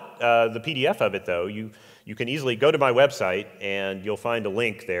want the PDF of it, though, you can easily go to my website and you'll find a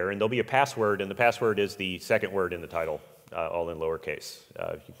link there, and there'll be a password, and the password is the second word in the title. All in lowercase.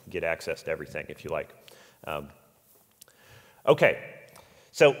 You can get access to everything if you like. Okay,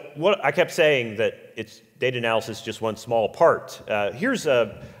 So what I kept saying that it's data analysis is just one small part. Here's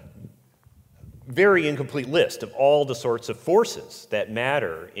a very incomplete list of all the sorts of forces that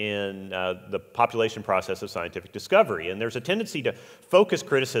matter in the population process of scientific discovery. And there's a tendency to focus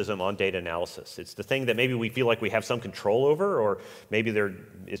criticism on data analysis. It's the thing that maybe we feel like we have some control over, or maybe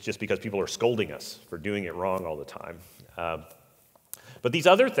it's just because people are scolding us for doing it wrong all the time. But these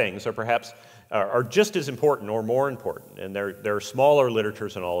other things are perhaps are just as important or more important, and there are smaller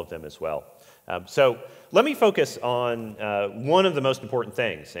literatures in all of them as well. So let me focus on one of the most important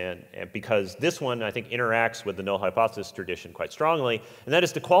things, and because this one, I think, interacts with the null hypothesis tradition quite strongly, and that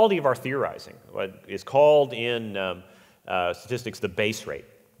is the quality of our theorizing, what is called in statistics the base rate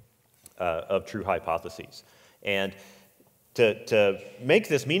of true hypotheses. And to make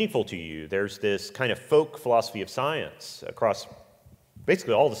this meaningful to you, there's this kind of folk philosophy of science across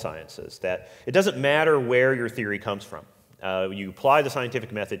basically all the sciences, that it doesn't matter where your theory comes from. You apply the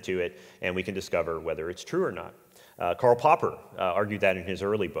scientific method to it, and we can discover whether it's true or not. Karl Popper argued that in his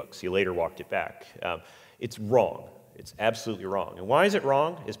early books. He later walked it back. It's wrong. It's absolutely wrong. And why is it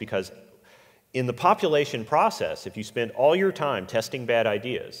wrong? Is because in the population process, if you spend all your time testing bad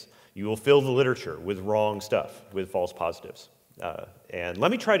ideas, you will fill the literature with wrong stuff, with false positives. And let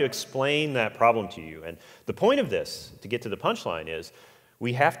me try to explain that problem to you. And the point of this, to get to the punchline, is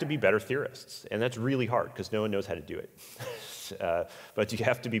we have to be better theorists. And that's really hard, because no one knows how to do it. But you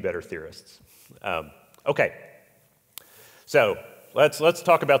have to be better theorists. Okay, so let's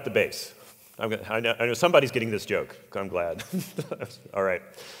talk about the base. I know somebody's getting this joke. I'm glad. All right.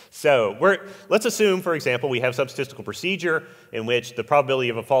 So let's assume, for example, we have some statistical procedure in which the probability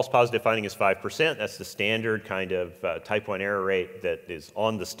of a false positive finding is 5%. That's the standard kind of type 1 error rate that is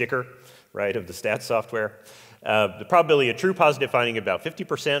on the sticker, right, of the stats software. The probability of true positive finding is about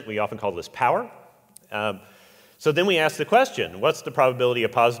 50%. We often call this power. So then we ask the question, what's the probability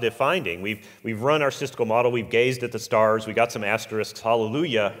of positive finding? We've run our statistical model, we've gazed at the stars, we got some asterisks,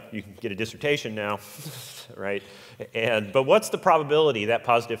 hallelujah, you can get a dissertation now, right? But what's the probability that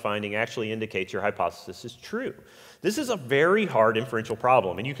positive finding actually indicates your hypothesis is true? This is a very hard inferential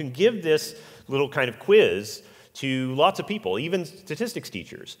problem, and you can give this little kind of quiz to lots of people, even statistics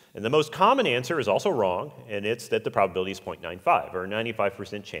teachers. And the most common answer is also wrong, and it's that the probability is 0.95, or a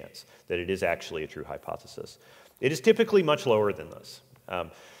 95% chance that it is actually a true hypothesis. It is typically much lower than this.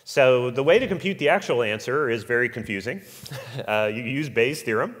 So the way to compute the actual answer is very confusing. You use Bayes'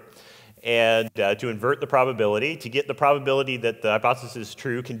 theorem, and to invert the probability, to get the probability that the hypothesis is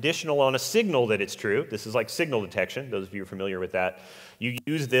true, conditional on a signal that it's true. This is like signal detection, those of you who are familiar with that. You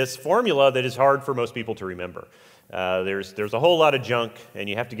use this formula that is hard for most people to remember. There's a whole lot of junk, and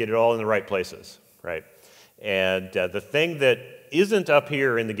you have to get it all in the right places, right? And the thing that isn't up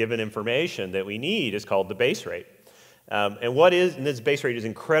here in the given information that we need is called the base rate. And this base rate is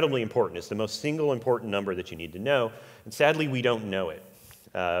incredibly important. It's the most single important number that you need to know, and sadly, we don't know it.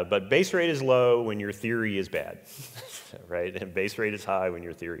 But base rate is low when your theory is bad, right? And base rate is high when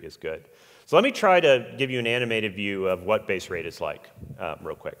your theory is good. So let me try to give you an animated view of what base rate is like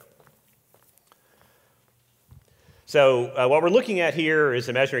real quick. So what we're looking at here is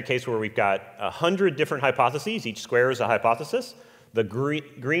an imaginary case where we've got 100 different hypotheses. Each square is a hypothesis. The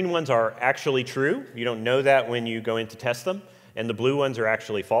green ones are actually true. You don't know that when you go in to test them. And the blue ones are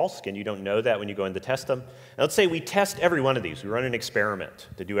actually false, and you don't know that when you go in to test them. And let's say we test every one of these. We run an experiment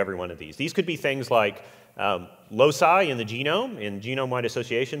to do every one of these. These could be things like loci in the genome. In genome-wide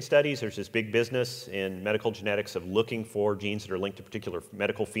association studies, there's this big business in medical genetics of looking for genes that are linked to particular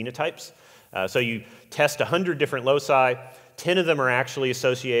medical phenotypes. So you test 100 different loci. 10 of them are actually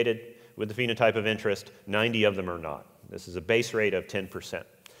associated with the phenotype of interest. 90 of them are not. This is a base rate of 10%.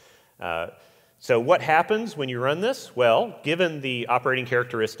 So what happens when you run this? Well, given the operating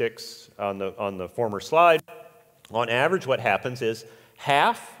characteristics on the former slide, on average what happens is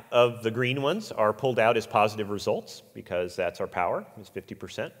half of the green ones are pulled out as positive results, because that's our power, is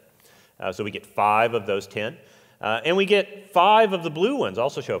 50%. So we get 5 of those 10. And we get 5 of the blue ones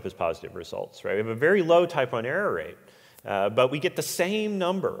also show up as positive results, right? We have a very low type 1 error rate. But we get the same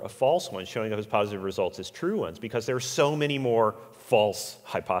number of false ones showing up as positive results as true ones, because there are so many more false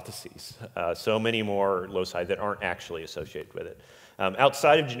hypotheses, so many more loci that aren't actually associated with it.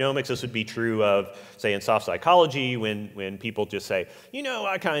 Outside of genomics, this would be true of, say, in soft psychology, when people just say, you know,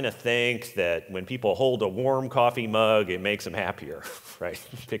 I kind of think that when people hold a warm coffee mug, it makes them happier, right?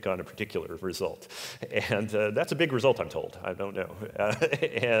 Pick on a particular result. And that's a big result, I'm told. I don't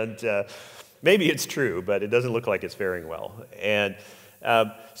know. Maybe it's true, but it doesn't look like it's faring well. And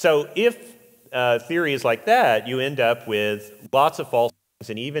so if theory is like that, you end up with lots of false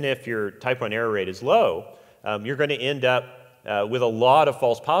things, and even if your type 1 error rate is low, you're going to end up with a lot of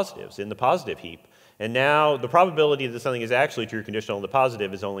false positives in the positive heap. And now the probability that something is actually true conditional in the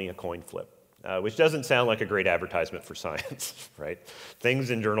positive is only a coin flip, which doesn't sound like a great advertisement for science, right? Things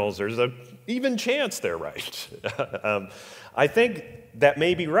in journals, there's an even chance they're right. I think that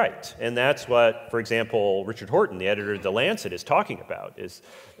may be right, and that's what, for example, Richard Horton, the editor of The Lancet, is talking about, is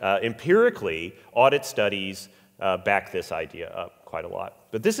empirically, audit studies back this idea up quite a lot.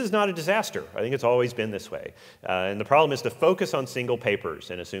 But this is not a disaster. I think it's always been this way. And the problem is to focus on single papers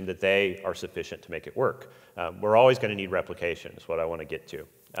and assume that they are sufficient to make it work. We're always going to need replication, is what I want to get to.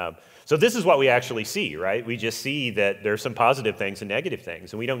 So this is what we actually see, right? We just see that there's some positive things and negative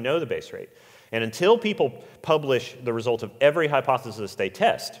things, and we don't know the base rate. And until people publish the result of every hypothesis they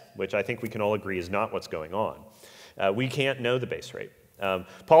test, which I think we can all agree is not what's going on, we can't know the base rate.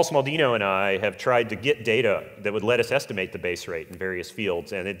 Paul Smaldino and I have tried to get data that would let us estimate the base rate in various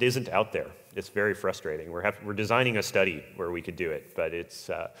fields, and it isn't out there. It's very frustrating. We're designing a study where we could do it, but it's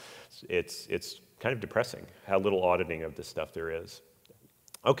kind of depressing how little auditing of this stuff there is.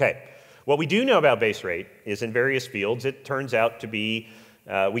 Okay, what we do know about base rate is in various fields, it turns out to be,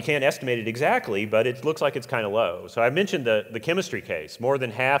 we can't estimate it exactly, but it looks like it's kind of low. So I mentioned the chemistry case. More than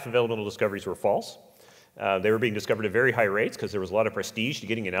half of elemental discoveries were false. They were being discovered at very high rates because there was a lot of prestige to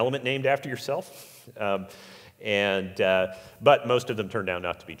getting an element named after yourself. But most of them turned out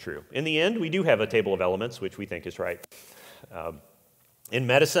not to be true. In the end, we do have a table of elements, which we think is right. In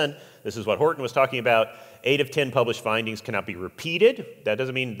medicine, this is what Horton was talking about, 8 of 10 published findings cannot be repeated. That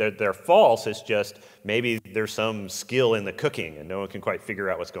doesn't mean that they're false, it's just maybe there's some skill in the cooking and no one can quite figure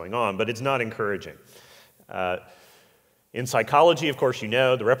out what's going on, but it's not encouraging. In psychology, of course, you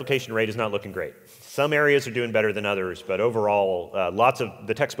know, the replication rate is not looking great. Some areas are doing better than others, but overall, lots of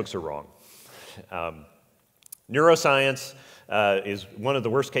the textbooks are wrong. Neuroscience is one of the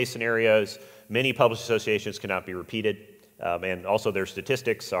worst case scenarios. Many published associations cannot be repeated. And also their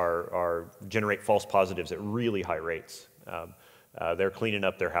statistics generate false positives at really high rates. They're cleaning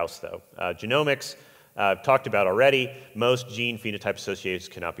up their house, though. Genomics, I've talked about already. Most gene phenotype associations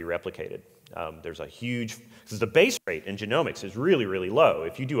cannot be replicated. There's a huge, because the base rate in genomics is really, really low.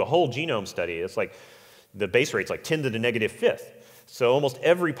 If you do a whole genome study, it's like, the base rate's like 10 to the negative fifth. So almost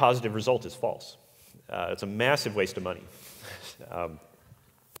every positive result is false. It's a massive waste of money.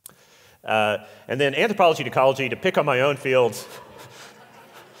 And then anthropology and ecology, to pick on my own fields.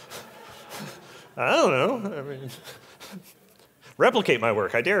 I don't know. I mean, replicate my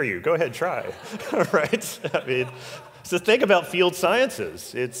work. I dare you. Go ahead, try. Right? I mean, it's the thing about field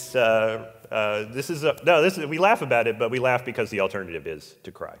sciences. It's we laugh about it, but we laugh because the alternative is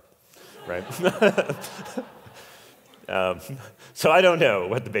to cry. Right? So I don't know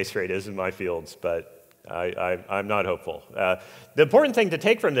what the base rate is in my fields, but I'm not hopeful. The important thing to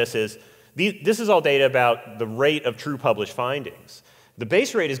take from this is this is all data about the rate of true published findings. The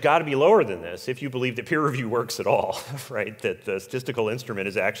base rate has got to be lower than this if you believe that peer review works at all, right? That the statistical instrument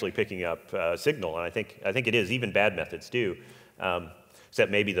is actually picking up signal, and I think it is. Even bad methods do,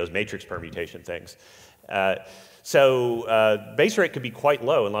 except maybe those matrix permutation things. So base rate could be quite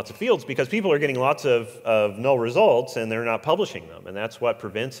low in lots of fields because people are getting lots of null results and they're not publishing them, and that's what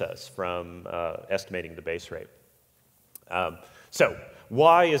prevents us from estimating the base rate. So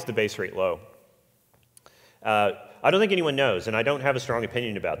why is the base rate low? I don't think anyone knows, and I don't have a strong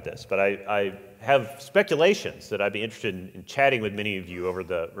opinion about this, but I have speculations that I'd be interested in chatting with many of you over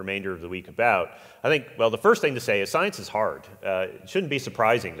the remainder of the week about. I think, well, the first thing to say is science is hard. It shouldn't be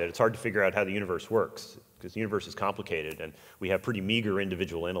surprising that it's hard to figure out how the universe works, because the universe is complicated, and we have pretty meager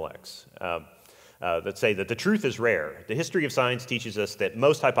individual intellects. Let's say that the truth is rare. The history of science teaches us that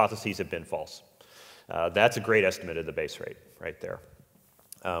most hypotheses have been false. That's a great estimate of the base rate right there.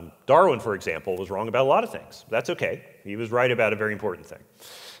 Darwin, for example, was wrong about a lot of things. That's okay. He was right about a very important thing.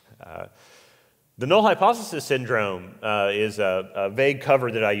 The null hypothesis syndrome is a vague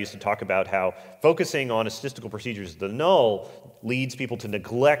cover that I use to talk about how focusing on a statistical procedure as the null leads people to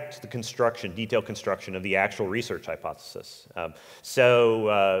neglect the construction, detailed construction of the actual research hypothesis. Paul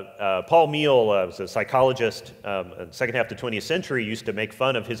Meehl was a psychologist in the second half of the 20th century, used to make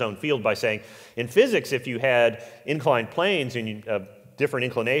fun of his own field by saying, in physics, if you had inclined planes and different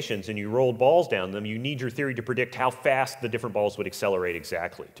inclinations and you rolled balls down them, you need your theory to predict how fast the different balls would accelerate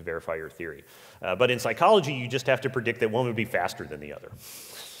exactly to verify your theory. But in psychology, you just have to predict that one would be faster than the other.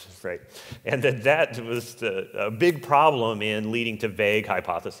 Right? And that was a big problem in leading to vague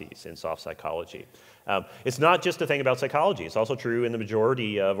hypotheses in soft psychology. It's not just a thing about psychology. It's also true in the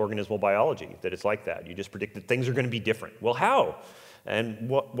majority of organismal biology that it's like that. You just predict that things are going to be different. Well, how? And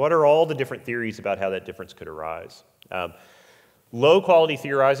what are all the different theories about how that difference could arise? Low-quality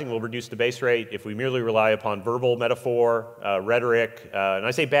theorizing will reduce the base rate if we merely rely upon verbal metaphor, rhetoric, and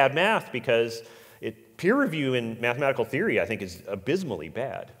I say bad math because peer review in mathematical theory, I think, is abysmally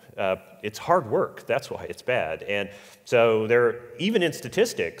bad. It's hard work. That's why it's bad. And so even in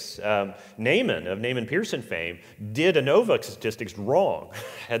statistics, Neyman of Neyman-Pearson fame did ANOVA statistics wrong,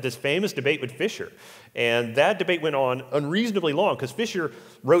 had this famous debate with Fisher. And that debate went on unreasonably long because Fisher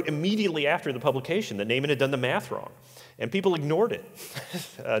wrote immediately after the publication that Neyman had done the math wrong. And people ignored it.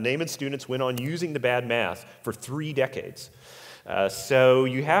 Neyman students went on using the bad math for 3 decades. So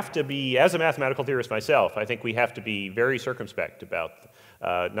you have to be, as a mathematical theorist myself, I think we have to be very circumspect about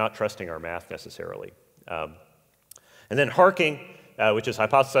not trusting our math necessarily. And then harking, which is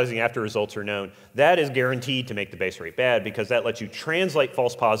hypothesizing after results are known, that is guaranteed to make the base rate bad because that lets you translate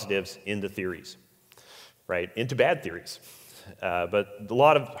false positives into theories, right, into bad theories. But a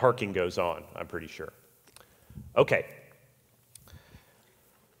lot of harking goes on, I'm pretty sure. Okay.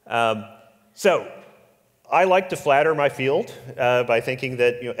 So I like to flatter my field by thinking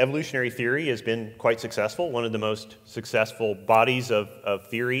that evolutionary theory has been quite successful, one of the most successful bodies of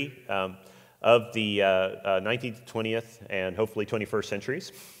theory of the 19th, 20th, and hopefully 21st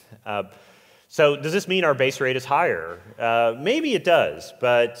centuries. So does this mean our base rate is higher? Maybe it does,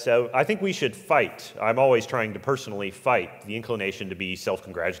 but I think we should fight. I'm always trying to personally fight the inclination to be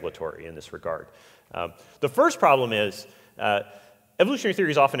self-congratulatory in this regard. The first problem is evolutionary theory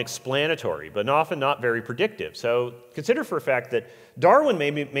is often explanatory, but often not very predictive. So consider for a fact that Darwin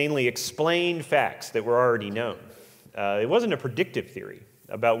mainly explained facts that were already known. It wasn't a predictive theory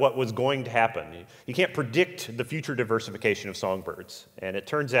about what was going to happen. You can't predict the future diversification of songbirds. And it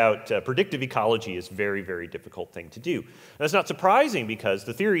turns out predictive ecology is a very, very difficult thing to do. And that's not surprising because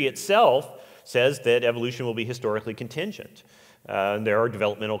the theory itself says that evolution will be historically contingent. There are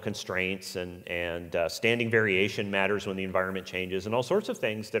developmental constraints and standing variation matters when the environment changes and all sorts of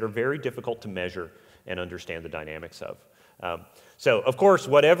things that are very difficult to measure and understand the dynamics of. So, of course,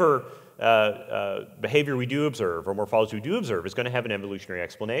 whatever behavior we do observe or morphology we do observe is going to have an evolutionary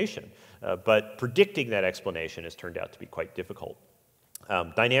explanation. But predicting that explanation has turned out to be quite difficult.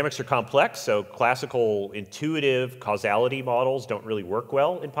 Dynamics are complex, so classical intuitive causality models don't really work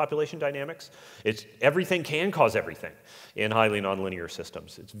well in population dynamics. Everything can cause everything in highly nonlinear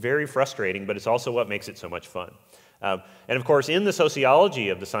systems. It's very frustrating, but it's also what makes it so much fun. And of course, in the sociology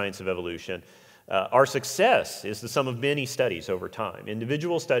of the science of evolution, our success is the sum of many studies over time.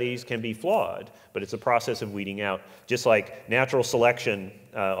 Individual studies can be flawed, but it's a process of weeding out, just like natural selection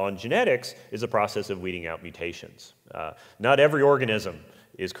on genetics is a process of weeding out mutations. Not every organism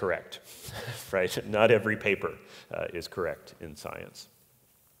is correct, right? Not every paper is correct in science.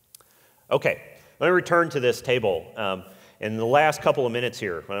 Okay, let me return to this table. In the last couple of minutes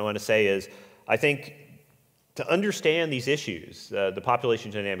here, what I want to say is, I think to understand these issues, the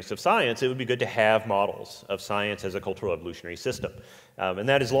population dynamics of science, it would be good to have models of science as a cultural evolutionary system. And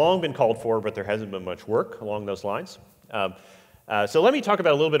that has long been called for, but there hasn't been much work along those lines. So let me talk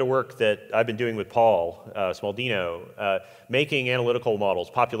about a little bit of work that I've been doing with Paul Smaldino, making analytical models,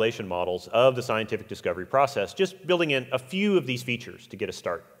 population models of the scientific discovery process, just building in a few of these features to get a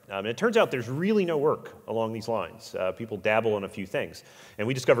start. And it turns out there's really no work along these lines. People dabble in a few things. And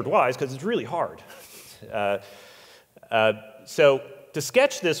we discovered why, is because it's really hard. So to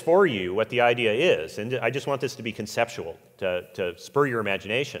sketch this for you, what the idea is, and I just want this to be conceptual, to spur your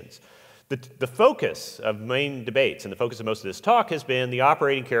imaginations. The focus of main debates and the focus of most of this talk has been the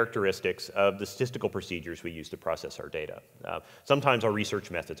operating characteristics of the statistical procedures we use to process our data. Sometimes our research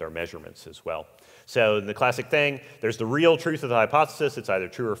methods, our measurements as well. So the classic thing, there's the real truth of the hypothesis. It's either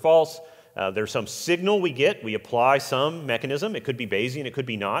true or false. There's some signal we get. We apply some mechanism. It could be Bayesian. It could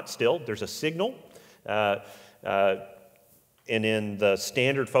be not. Still, there's a signal. And in the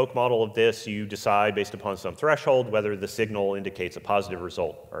standard folk model of this, you decide based upon some threshold whether the signal indicates a positive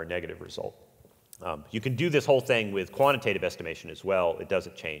result or a negative result. You can do this whole thing with quantitative estimation as well. It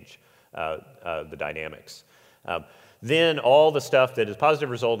doesn't change the dynamics. Then all the stuff that is positive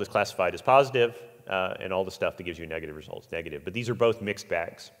result is classified as positive, and all the stuff that gives you negative results negative. But these are both mixed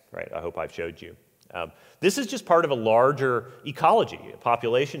bags, right? I hope I've showed you. This is just part of a larger ecology, a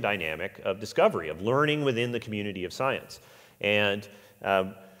population dynamic of discovery, of learning within the community of science. And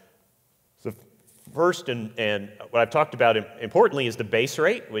the first and what I've talked about importantly is the base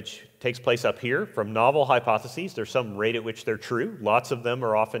rate, which takes place up here from novel hypotheses. There's some rate at which they're true. Lots of them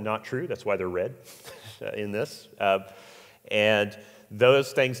are often not true. That's why they're red in this. And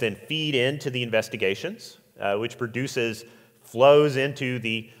those things then feed into the investigations, which flows into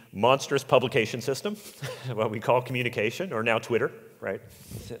the monstrous publication system, what we call communication, or now Twitter, right?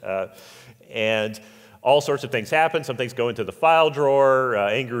 And all sorts of things happen. Some things go into the file drawer.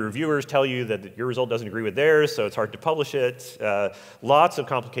 Angry reviewers tell you that your result doesn't agree with theirs, so it's hard to publish it. Lots of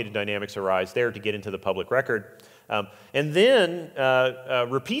complicated dynamics arise there to get into the public record. And then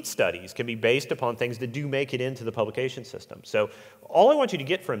repeat studies can be based upon things that do make it into the publication system. So all I want you to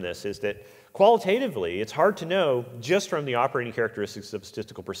get from this is that qualitatively, it's hard to know just from the operating characteristics of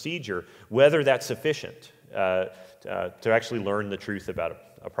statistical procedure whether that's sufficient to actually learn the truth about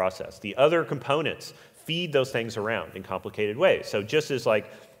a process. The other components feed those things around in complicated ways. So just as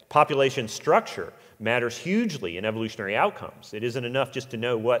like population structure matters hugely in evolutionary outcomes, it isn't enough just to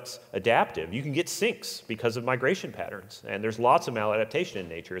know what's adaptive. You can get sinks because of migration patterns, and there's lots of maladaptation in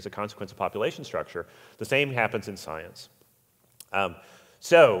nature as a consequence of population structure. The same happens in science.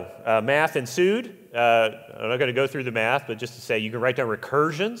 Math ensued. I'm not going to go through the math, but just to say you can write down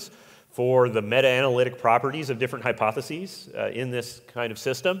recursions for the meta-analytic properties of different hypotheses in this kind of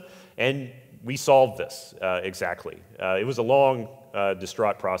system, and we solved this exactly. It was a long,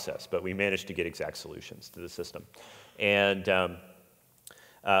 distraught process, but we managed to get exact solutions to the system. And I'm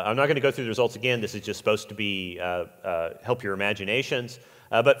not going to go through the results again. This is just supposed to be help your imaginations.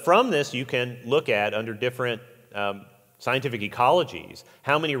 But from this, you can look at, under different scientific ecologies,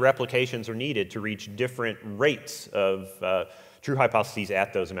 how many replications are needed to reach different rates of true hypotheses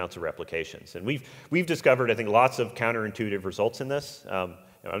at those amounts of replications. And we've discovered, I think, lots of counterintuitive results in this.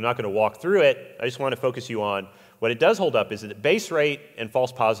 I'm not going to walk through it. I just want to focus you on what it does hold up is that base rate and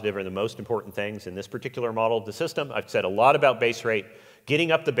false positive are the most important things in this particular model of the system. I've said a lot about base rate.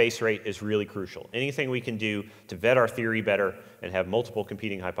 Getting up the base rate is really crucial. Anything we can do to vet our theory better and have multiple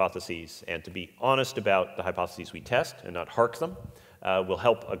competing hypotheses and to be honest about the hypotheses we test and not hark them will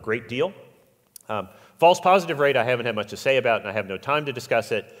help a great deal. False positive rate I haven't had much to say about, and I have no time to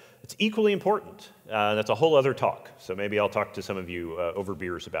discuss it. It's equally important. That's a whole other talk, so maybe I'll talk to some of you over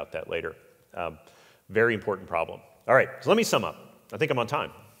beers about that later. Very important problem. All right, so let me sum up. I think I'm on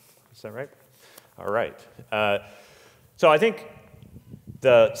time. Is that right? All right. So I think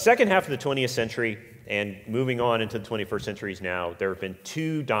the second half of the 20th century and moving on into the 21st centuries now, there have been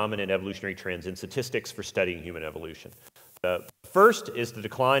two dominant evolutionary trends in statistics for studying human evolution. The first is the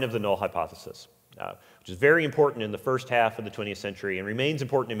decline of the null hypothesis, which is very important in the first half of the 20th century and remains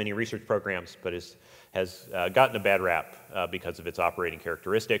important in many research programs, but has gotten a bad rap because of its operating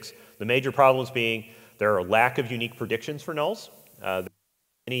characteristics. The major problems being there are a lack of unique predictions for nulls. There are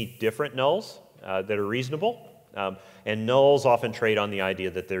many different nulls that are reasonable, and nulls often trade on the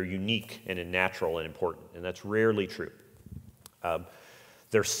idea that they're unique and natural and important, and that's rarely true.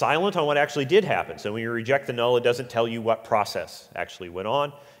 They're silent on what actually did happen. So when you reject the null, it doesn't tell you what process actually went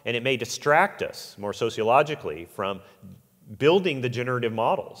on, and it may distract us more sociologically from building the generative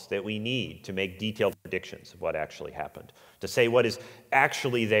models that we need to make detailed predictions of what actually happened, to say what is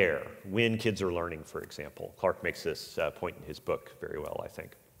actually there when kids are learning, for example. Clark makes this point in his book very well, I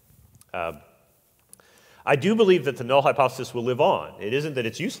think. I do believe that the null hypothesis will live on. It isn't that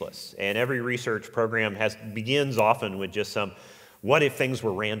it's useless, and every research program begins often with just some, what if things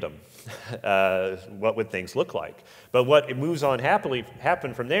were random? What would things look like? But what moves on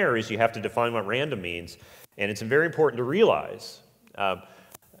happen from there is you have to define what random means, and it's very important to realize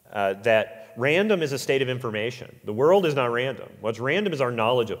that random is a state of information. The world is not random. What's random is our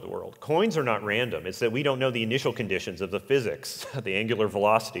knowledge of the world. Coins are not random. It's that we don't know the initial conditions of the physics, the angular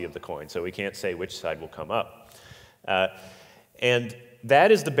velocity of the coin, so we can't say which side will come up. And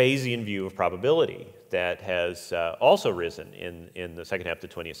that is the Bayesian view of probability that has also risen in the second half of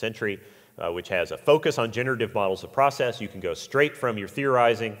the 20th century, which has a focus on generative models of process. You can go straight from your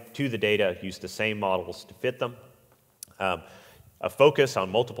theorizing to the data, use the same models to fit them. A focus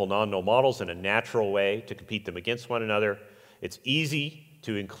on multiple non-null models in a natural way to compete them against one another. It's easy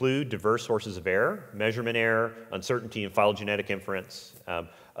to include diverse sources of error, measurement error, uncertainty in phylogenetic inference,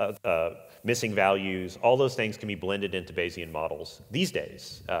 missing values. All those things can be blended into Bayesian models these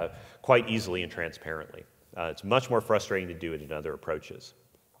days quite easily and transparently. It's much more frustrating to do it in other approaches.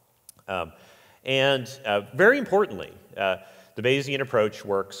 Very importantly, the Bayesian approach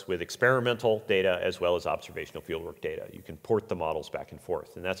works with experimental data as well as observational fieldwork data. You can port the models back and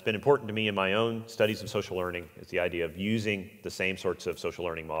forth. And that's been important to me in my own studies of social learning, is the idea of using the same sorts of social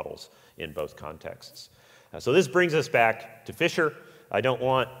learning models in both contexts. So this brings us back to Fisher. I don't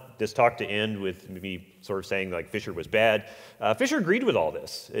want this talk to end with me sort of saying like Fisher was bad. Fisher agreed with all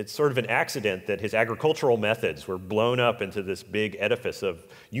this. It's sort of an accident that his agricultural methods were blown up into this big edifice of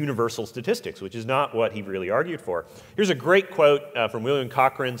universal statistics, which is not what he really argued for. Here's a great quote from William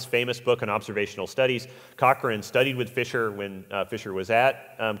Cochrane's famous book on observational studies. Cochrane studied with Fisher when Fisher was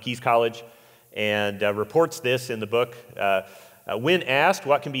at Caius College and reports this in the book. When asked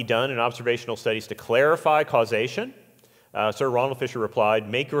what can be done in observational studies to clarify causation, Sir Ronald Fisher replied,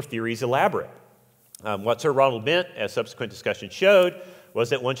 "Make your theories elaborate." What Sir Ronald meant, as subsequent discussion showed, was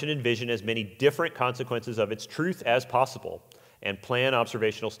that one should envision as many different consequences of its truth as possible and plan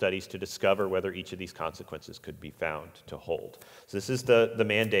observational studies to discover whether each of these consequences could be found to hold. So this is the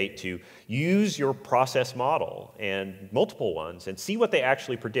mandate to use your process model and multiple ones and see what they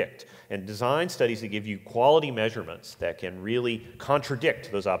actually predict and design studies that give you quality measurements that can really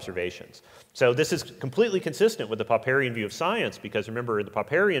contradict those observations. So this is completely consistent with the Popperian view of science because remember, in the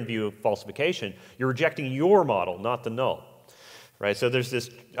Popperian view of falsification, you're rejecting your model, not the null. Right, so there's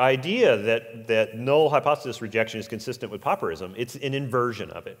this idea that null hypothesis rejection is consistent with Popperism. It's an inversion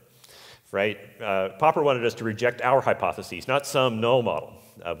of it, right? Popper wanted us to reject our hypotheses, not some null model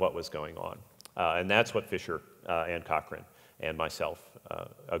of what was going on. And that's what Fisher and Cochrane and myself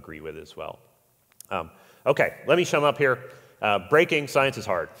agree with as well. Okay, let me sum up here. Breaking science is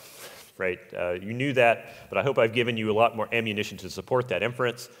hard, right? You knew that, but I hope I've given you a lot more ammunition to support that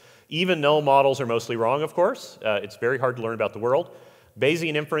inference. Even null models are mostly wrong, of course. It's very hard to learn about the world.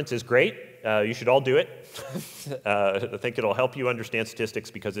 Bayesian inference is great. You should all do it. I think it'll help you understand statistics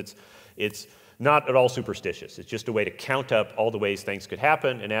because it's not at all superstitious. It's just a way to count up all the ways things could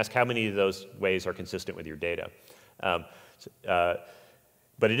happen and ask how many of those ways are consistent with your data. But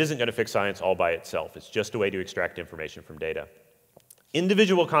it isn't going to fix science all by itself. It's just a way to extract information from data.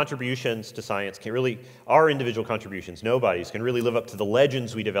 Individual contributions to science our individual contributions, nobody's, can really live up to the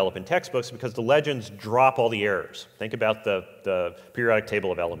legends we develop in textbooks because the legends drop all the errors. Think about the periodic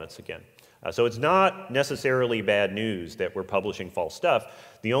table of elements again. So it's not necessarily bad news that we're publishing false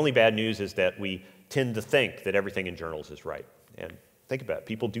stuff. The only bad news is that we tend to think that everything in journals is right. And think about it,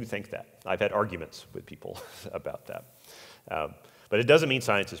 people do think that. I've had arguments with people about that. But it doesn't mean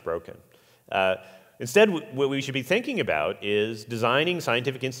science is broken. Instead, what we should be thinking about is designing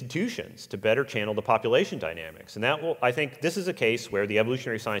scientific institutions to better channel the population dynamics. And I think this is a case where the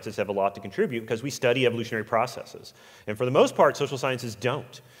evolutionary sciences have a lot to contribute because we study evolutionary processes. And for the most part, social sciences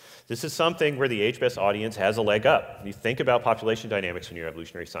don't. This is something where the HBS audience has a leg up. You think about population dynamics when you're an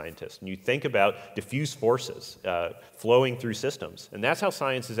evolutionary scientist, and you think about diffuse forces flowing through systems, and that's how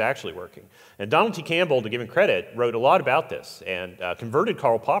science is actually working. And Donald T. Campbell, to give him credit, wrote a lot about this and converted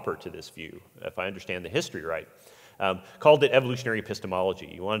Karl Popper to this view, if I understand the history right. Called it evolutionary epistemology.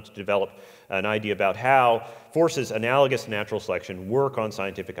 He wanted to develop an idea about how forces analogous to natural selection work on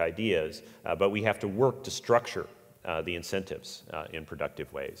scientific ideas, but we have to work to structure the incentives in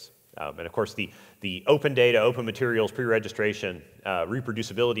productive ways. And of course, the open data, open materials, pre-registration,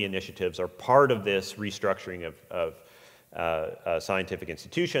 reproducibility initiatives are part of this restructuring of scientific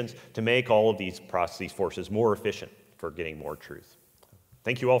institutions to make all of these forces more efficient for getting more truth.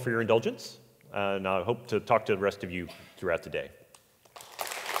 Thank you all for your indulgence, and I hope to talk to the rest of you throughout the day.